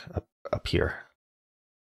 like up here.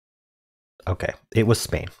 Okay, it was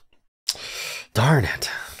Spain. Darn it.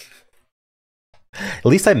 At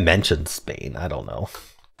least I mentioned Spain. I don't know.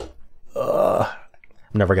 I'm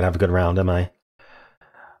never gonna have a good round, am I?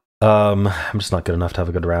 I'm just not good enough to have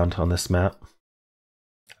a good round on this map.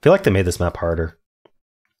 I feel like they made this map harder.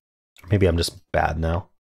 Maybe I'm just bad now.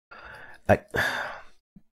 I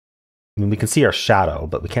mean, we can see our shadow,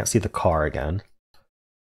 but we can't see the car again.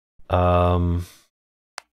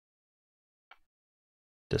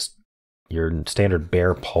 Just your standard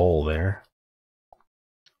bare pole there.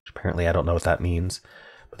 Which apparently I don't know what that means.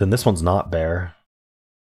 But then this one's not bare.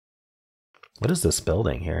 What is this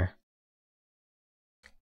building here?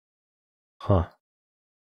 Huh.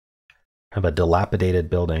 I have a dilapidated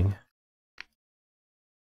building.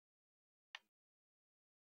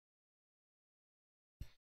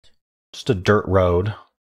 Just a dirt road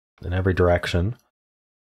in every direction.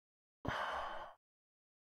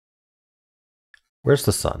 Where's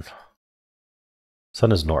the sun?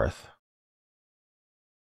 Sun is north.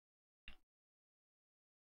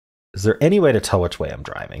 Is there any way to tell which way I'm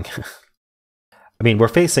driving? I mean, we're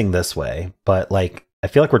facing this way, but like, I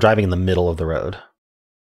feel like we're driving in the middle of the road.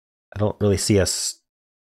 I don't really see us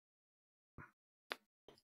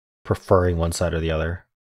preferring one side or the other.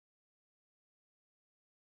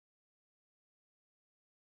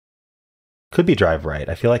 Could be drive right.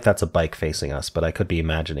 I feel like that's a bike facing us, but I could be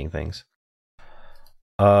imagining things.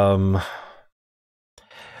 I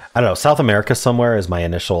don't know. South America somewhere is my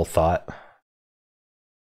initial thought.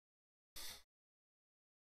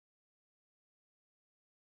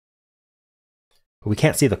 But we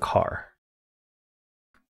can't see the car.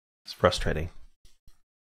 It's frustrating.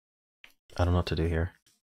 I don't know what to do here.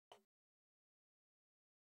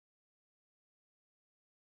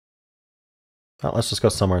 Well, let's just go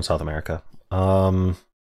somewhere in South America.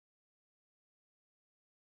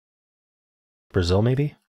 Brazil,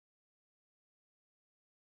 maybe?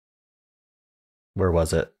 Where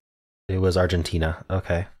was it? It was Argentina.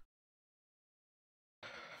 Okay.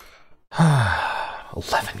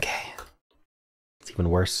 11K. It's even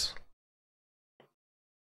worse.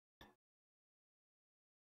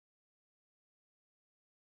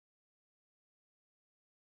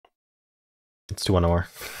 Let's do one more.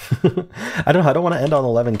 I don't know. I don't want to end on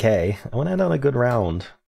 11K. I want to end on a good round.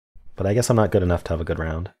 But I guess I'm not good enough to have a good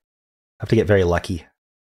round. I have to get very lucky.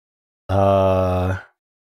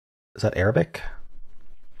 Is that Arabic?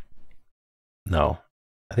 No.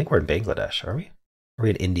 I think we're in Bangladesh, are we? Are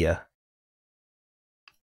we in India?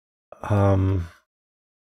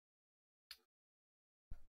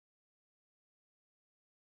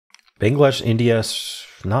 Bangladesh, India,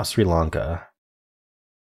 not Sri Lanka.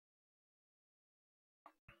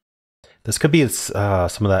 This could be some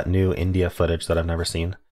of that new India footage that I've never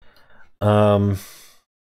seen.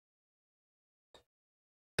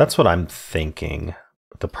 That's what I'm thinking.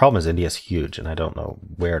 The problem is India's huge and I don't know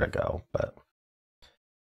where to go, but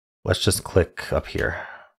let's just click up here.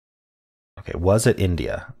 Okay, was it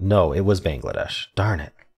India? No, it was Bangladesh. Darn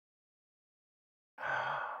it.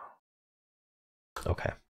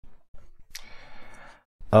 Okay.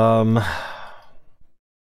 Got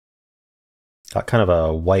kind of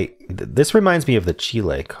a white. This reminds me of the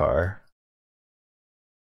Chile car.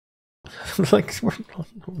 Like,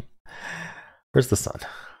 where's the sun?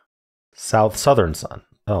 Southern sun.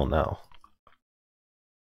 Oh no.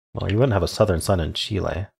 Well, you wouldn't have a southern sun in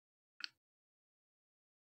Chile.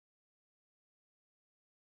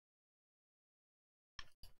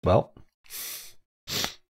 Well,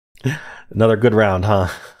 another good round, huh?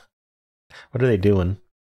 What are they doing?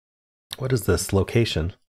 What is this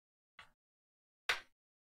location?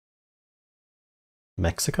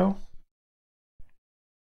 Mexico?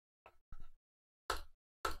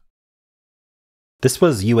 This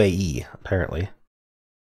was UAE, apparently.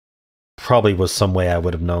 Probably was some way I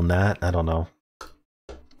would have known that. I don't know.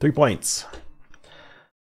 3 points.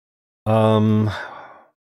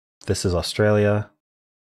 This is Australia.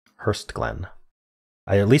 Hurst Glen.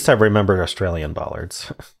 At least I remembered Australian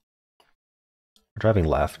bollards. We're driving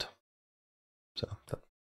left. So that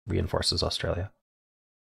reinforces Australia.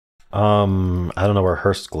 I don't know where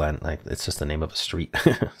Hurst Glen, like it's just the name of a street.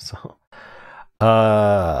 So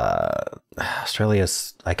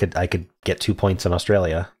Australia's I could get 2 points in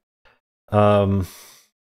Australia.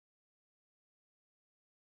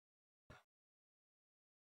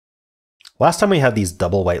 Last time we had these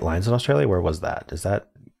double white lines in Australia, where was that? Is that,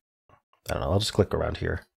 I don't know, I'll just click around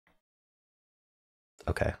here.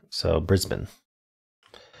 Okay, so Brisbane.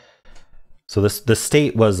 So this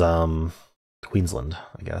state was Queensland,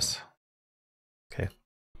 I guess. Okay.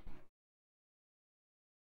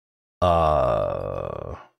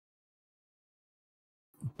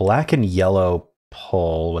 Black and yellow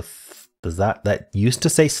pole with, does that used to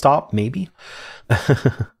say stop, maybe?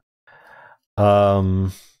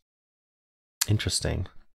 Interesting.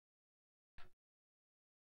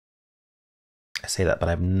 I say that, but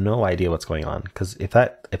I have no idea what's going on, because if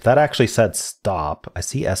that actually said stop, I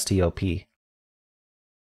see STOP.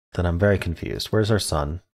 Then I'm very confused. Where's our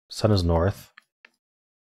sun? Sun is north.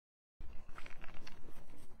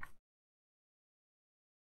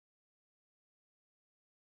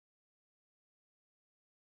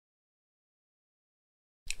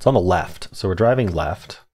 It's on the left, so we're driving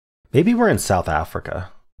left. Maybe we're in South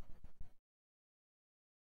Africa.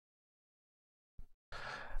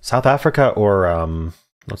 South Africa or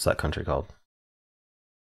what's that country called?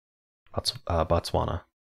 Botswana.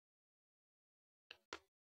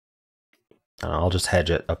 I don't know, I'll just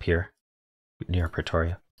hedge it up here near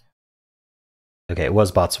Pretoria. Okay, it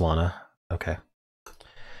was Botswana. Okay.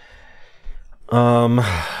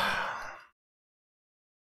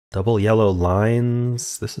 Double yellow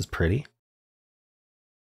lines. This is pretty.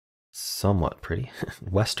 Somewhat pretty.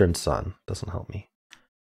 Western sun doesn't help me.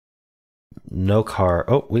 No car.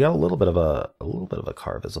 Oh, we got a little bit of a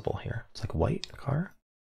car visible here. It's like white car.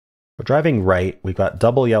 We're driving right. We've got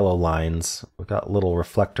double yellow lines. We've got little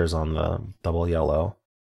reflectors on the double yellow.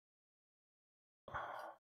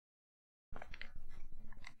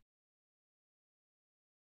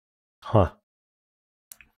 Huh.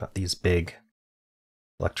 Got these big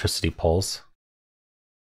electricity poles.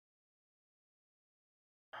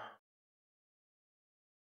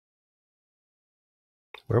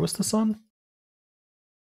 Where was the sun?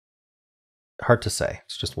 Hard to say.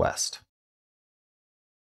 It's just west.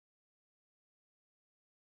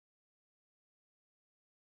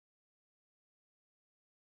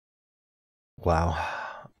 Wow.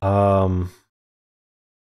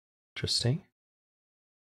 Interesting.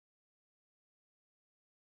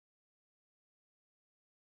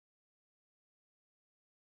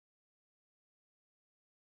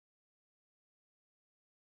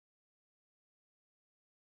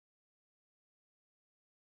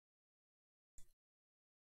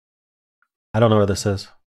 I don't know where this is.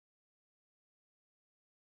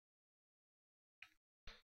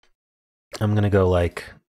 I'm gonna go like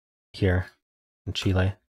here in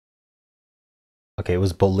Chile. Okay, it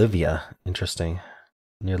was Bolivia. Interesting.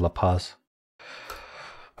 Near La Paz.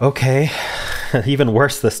 Okay. Even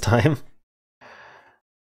worse this time. I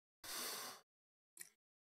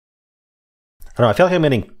don't know, I feel like I'm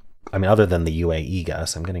getting, I mean, other than the UAE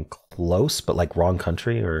guess, I'm getting close, but like wrong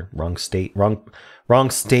country or wrong state, wrong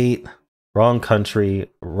state, wrong country,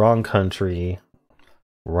 wrong country,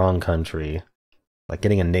 wrong country. Like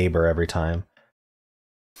getting a neighbor every time.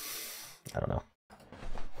 I don't know.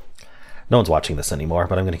 No one's watching this anymore,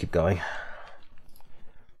 but I'm going to keep going.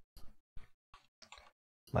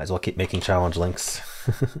 Might as well keep making challenge links.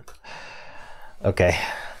 Okay.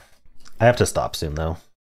 I have to stop soon, though.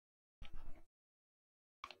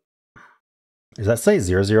 Does that say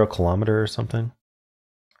 00 kilometer or something?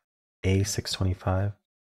 A625.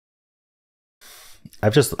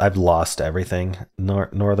 I've lost everything.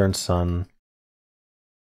 Northern Sun.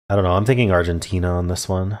 I don't know. I'm thinking Argentina on this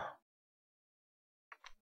one.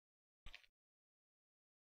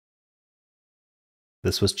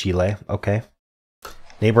 This was Chile. Okay.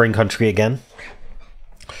 Neighboring country again.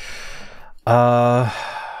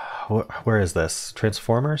 Where is this?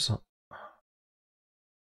 Transformers?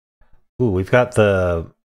 Ooh, we've got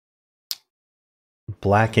the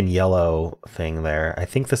black and yellow thing there. I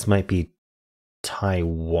think this might be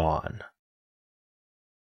Taiwan.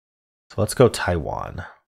 So let's go Taiwan.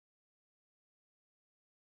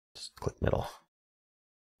 Just click middle.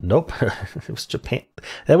 Nope. It was Japan.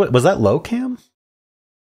 Was that low cam?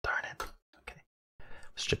 Darn it. Okay.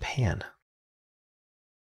 It was Japan.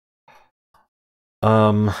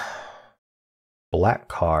 Black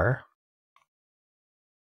car.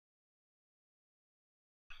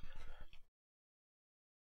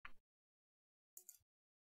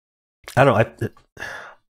 I don't know.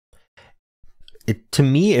 To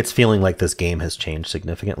me, it's feeling like this game has changed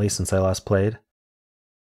significantly since I last played.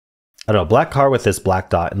 I don't know. Black car with this black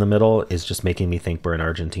dot in the middle is just making me think we're in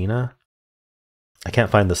Argentina. I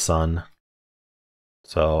can't find the sun.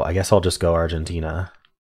 So I guess I'll just go Argentina.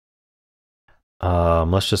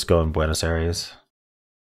 Let's just go in Buenos Aires.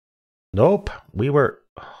 Nope. We were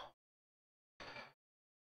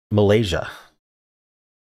Malaysia.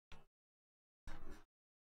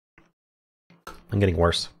 I'm getting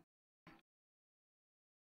worse.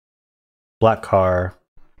 Black car.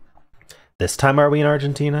 This time are we in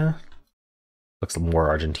Argentina? Looks more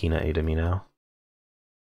Argentina-y to me now.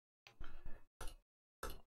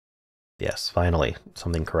 Yes, finally.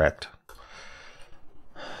 Something correct.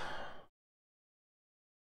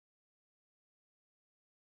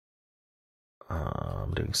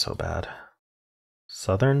 I'm doing so bad.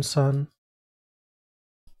 Southern Sun?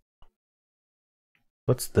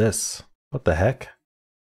 What's this? What the heck?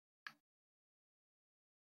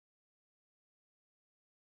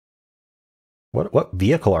 What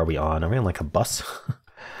vehicle are we on? Are we on like a bus?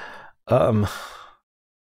 Okay,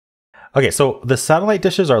 so the satellite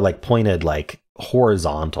dishes are like pointed like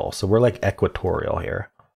horizontal, so we're like equatorial here.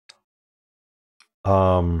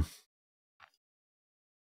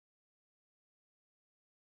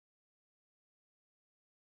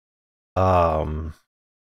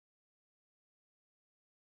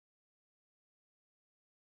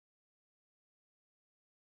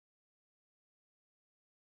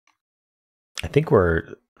 I think I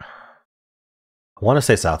want to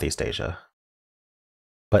say Southeast Asia.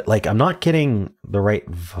 But like I'm not getting the right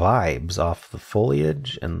vibes off the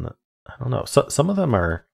foliage and I don't know. So some of them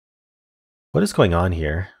are. What is going on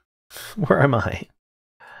here? Where am I?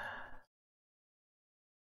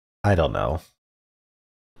 I don't know.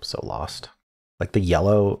 I'm so lost. Like the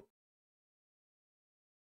yellow.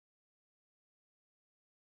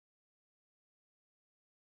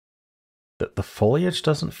 The foliage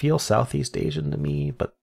doesn't feel Southeast Asian to me,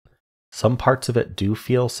 but some parts of it do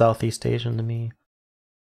feel Southeast Asian to me.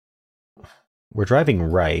 We're driving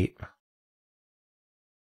right.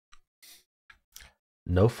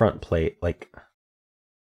 No front plate. Like,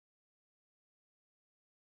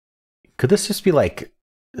 could this just be like,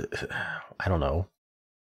 I don't know,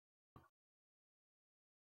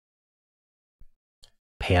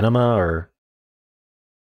 Panama or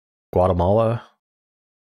Guatemala?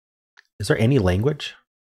 Is there any language?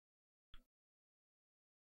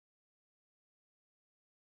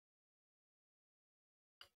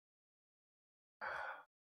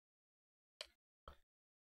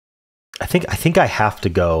 I think I have to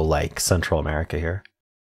go like Central America here.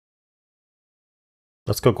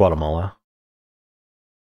 Let's go Guatemala.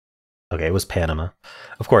 Okay, it was Panama.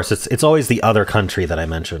 Of course, it's always the other country that I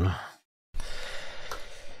mention.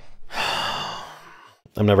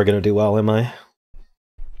 I'm never gonna do well, am I?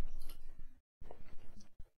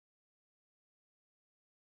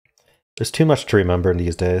 There's too much to remember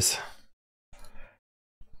these days.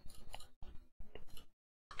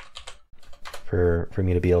 For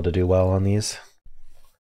me to be able to do well on these.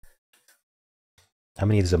 How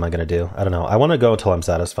many of these am I going to do? I don't know. I want to go until I'm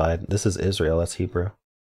satisfied. This is Israel. That's Hebrew.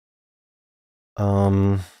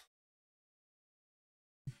 Gedera?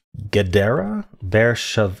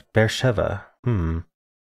 Beersheva. Oh,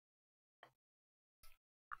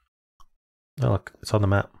 look. It's on the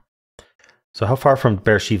map. So how far from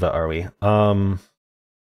Beersheba are we?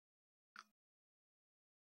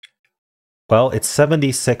 Well, it's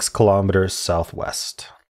 76 kilometers southwest.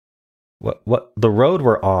 What the road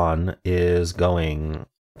we're on is going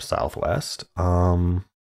southwest. On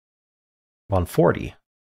 40.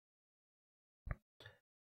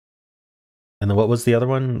 And then what was the other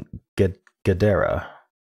one? Gadara.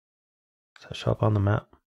 Does that show up on the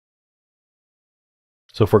map?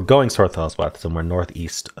 So if we're going southwest and we're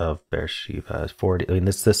northeast of Beersheba, 40. I mean,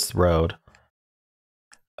 this road.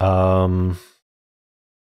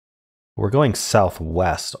 We're going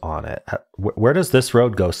southwest on it. Where does this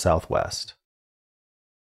road go southwest?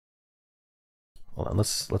 Hold on,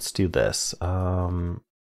 let's do this. Let's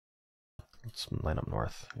line up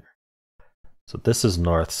north here. So this is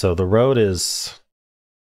north. So the road is,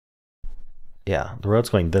 yeah, the road's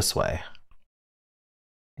going this way.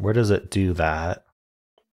 Where does it do that?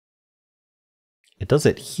 It does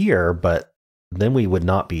it here, but then we would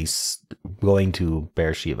not be going to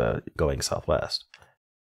Beersheba going southwest.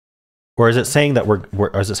 Or is it saying that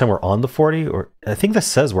we're on the 40? Or I think this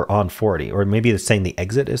says we're on 40. Or maybe it's saying the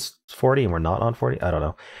exit is 40 and we're not on 40. I don't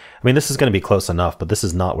know. I mean, this is going to be close enough, but this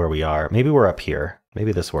is not where we are. Maybe we're up here.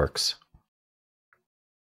 Maybe this works.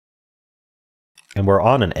 And we're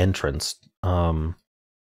on an entrance. So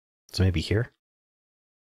maybe here.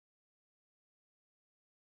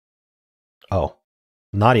 Oh,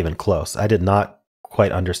 not even close. I did not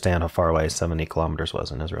quite understand how far away 70 kilometers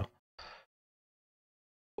was in Israel.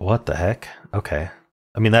 What the heck? Okay.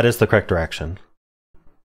 I mean, that is the correct direction.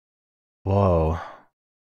 Whoa.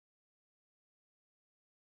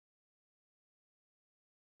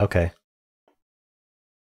 Okay.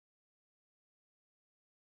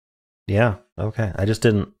 Yeah, okay. I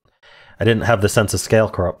didn't have the sense of scale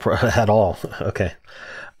at all. Okay.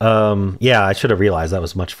 Yeah, I should have realized that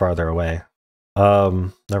was much farther away.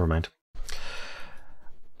 Never mind.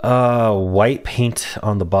 White paint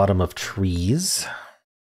on the bottom of trees.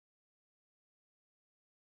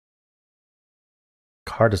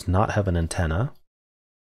 Car does not have an antenna.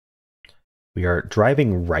 We are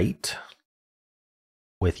driving right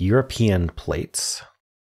with European plates.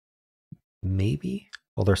 Maybe?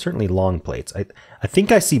 Well, they're certainly long plates. I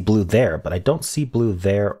think I see blue there, but I don't see blue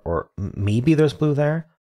there, or maybe there's blue there.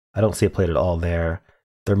 I don't see a plate at all there.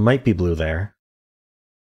 There might be blue there.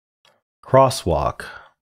 Crosswalk.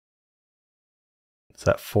 Is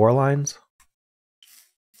that 4 lines?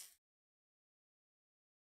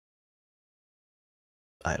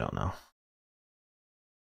 I don't know.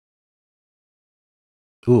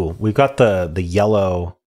 Ooh, we've got the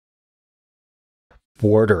yellow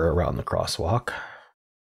border around the crosswalk.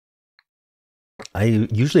 I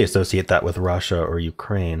usually associate that with Russia or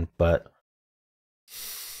Ukraine, but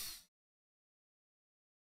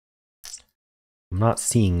I'm not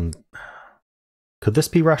seeing. Could this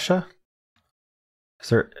be Russia? Is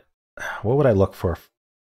there? What would I look for?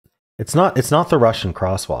 It's not the Russian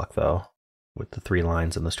crosswalk though, with the 3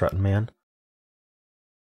 lines and the strutting man.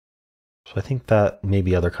 So I think that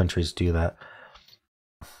maybe other countries do that.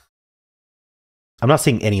 I'm not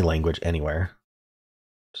seeing any language anywhere.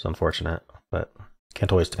 It's unfortunate, but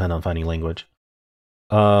can't always depend on finding language.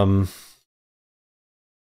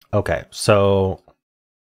 Okay, so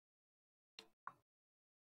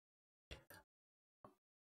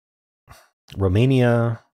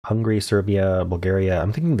Romania, Hungary, Serbia, Bulgaria.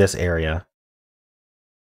 I'm thinking this area.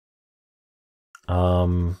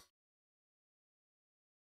 Could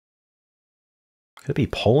it be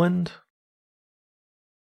Poland?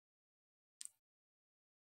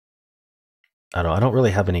 I don't know. I don't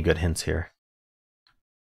really have any good hints here.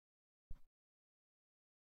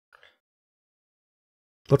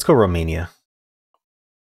 Let's go Romania.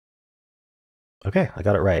 Okay, I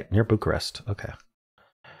got it right. Near Bucharest. Okay.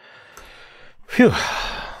 Phew.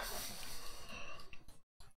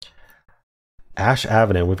 Ash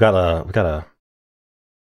Avenue. We've got a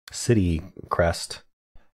city crest.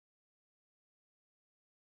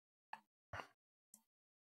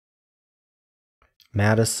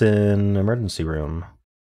 Madison emergency room.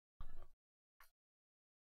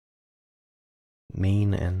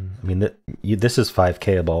 Maine and I mean this is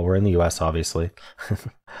 5K-able. We're in the US, obviously.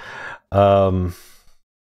 No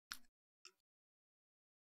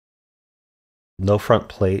front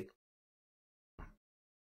plate.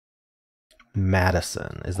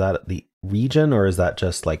 Madison. Is that the region or is that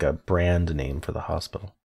just like a brand name for the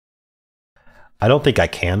hospital? I don't think I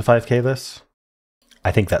can 5K this.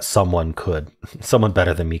 I think that someone could. Someone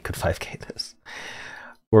better than me could 5K this.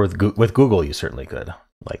 Or with Google, you certainly could.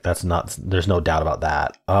 Like that's not. There's no doubt about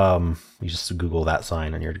that. You just Google that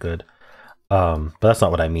sign and you're good. But that's not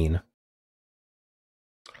what I mean.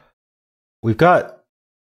 We've got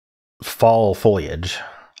fall foliage.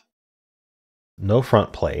 No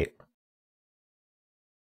front plate.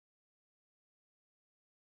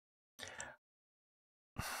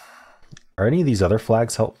 Are any of these other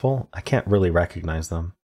flags helpful? I can't really recognize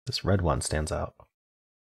them. This red one stands out.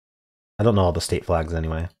 I don't know all the state flags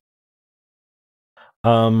anyway.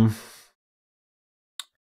 Okay,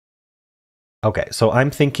 so I'm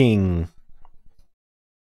thinking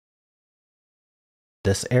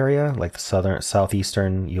this area, like the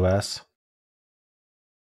southeastern US.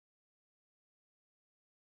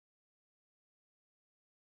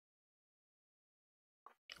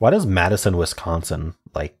 Why does Madison, Wisconsin,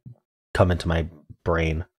 like, come into my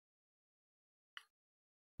brain?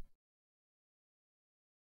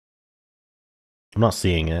 I'm not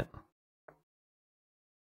seeing it.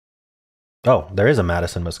 Oh, there is a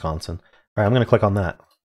Madison, Wisconsin. All right, I'm going to click on that.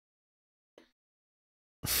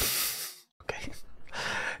 Okay.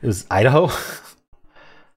 It was Idaho?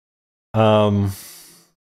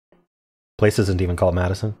 Place isn't even called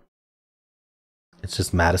Madison. It's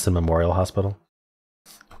just Madison Memorial Hospital.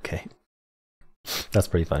 Okay. That's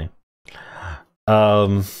pretty funny.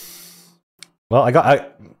 Well,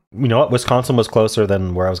 you know what? Wisconsin was closer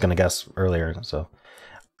than where I was going to guess earlier, so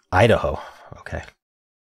Idaho. Okay.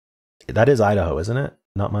 That is Idaho, isn't it?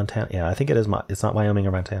 Not Montana. Yeah, I think it is. It's not Wyoming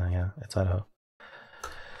or Montana. Yeah, it's Idaho.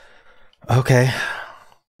 Okay.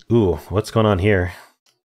 Ooh, what's going on here?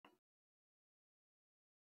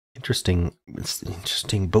 Interesting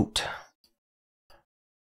boat.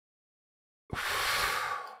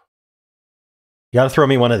 You gotta throw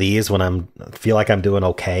me one of these when I feel like I'm doing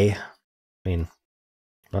okay. I mean,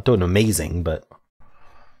 not doing amazing, but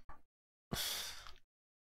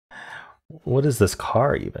what is this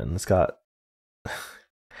car even? It's got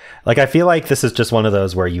like, I feel like this is just one of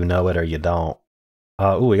those where you know it or you don't.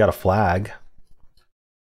 Ooh, we got a flag.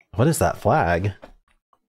 What is that flag?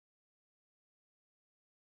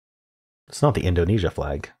 It's not the Indonesia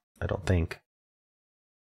flag, I don't think.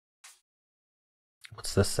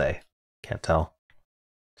 What's this say? Can't tell.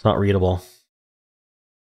 It's not readable.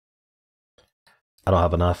 I don't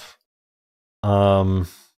have enough. I'm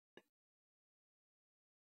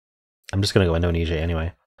just gonna go Indonesia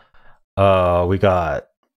anyway. We got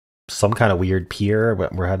some kind of weird pier.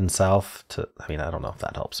 We're heading south to. I mean, I don't know if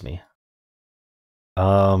that helps me. I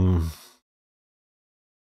don't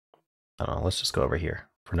know. Let's just go over here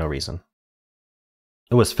for no reason.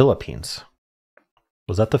 It was Philippines.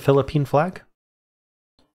 Was that the Philippine flag?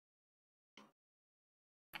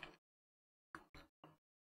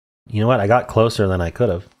 You know what? I got closer than I could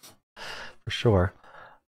have, for sure.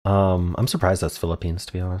 I'm surprised that's Philippines,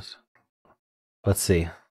 to be honest. Let's see.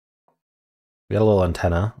 We got a little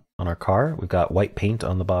antenna on our car. We've got white paint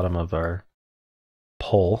on the bottom of our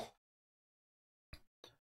pole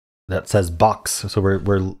that says box. So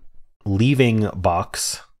we're leaving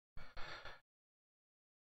box.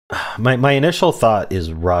 My initial thought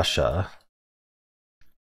is Russia,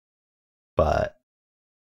 but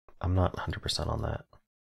I'm not 100% on that.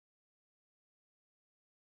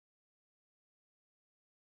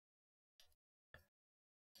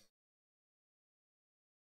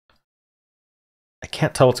 I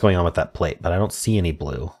can't tell what's going on with that plate, but I don't see any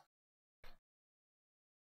blue.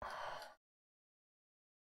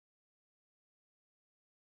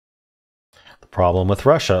 The problem with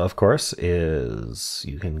Russia, of course, is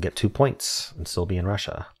you can get 2 points and still be in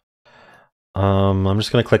Russia. I'm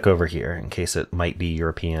just going to click over here in case it might be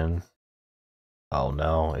European. Oh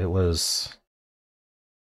no, it was...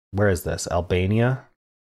 Where is this? Albania?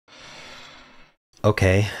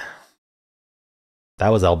 Okay. That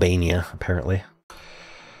was Albania, apparently.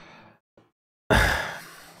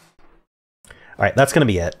 Alright, that's going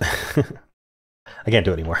to be it. I can't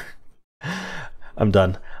do it anymore. I'm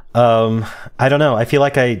done. I don't know. I feel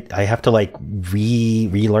like I have to like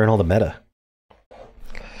relearn all the meta.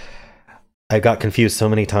 I got confused so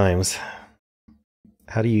many times.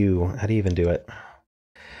 How do you even do it?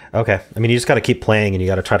 Okay. I mean, you just got to keep playing and you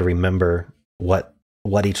got to try to remember what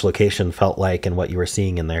each location felt like and what you were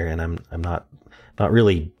seeing in there, and I'm not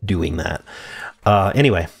really doing that.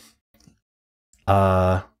 Anyway,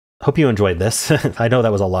 hope you enjoyed this. I know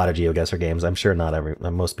that was a lot of GeoGuessr games. I'm sure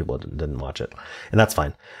most people didn't watch it, and that's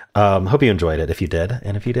fine. Hope you enjoyed it if you did,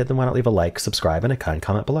 and if you did, then why not leave a like, subscribe, and a kind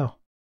comment below.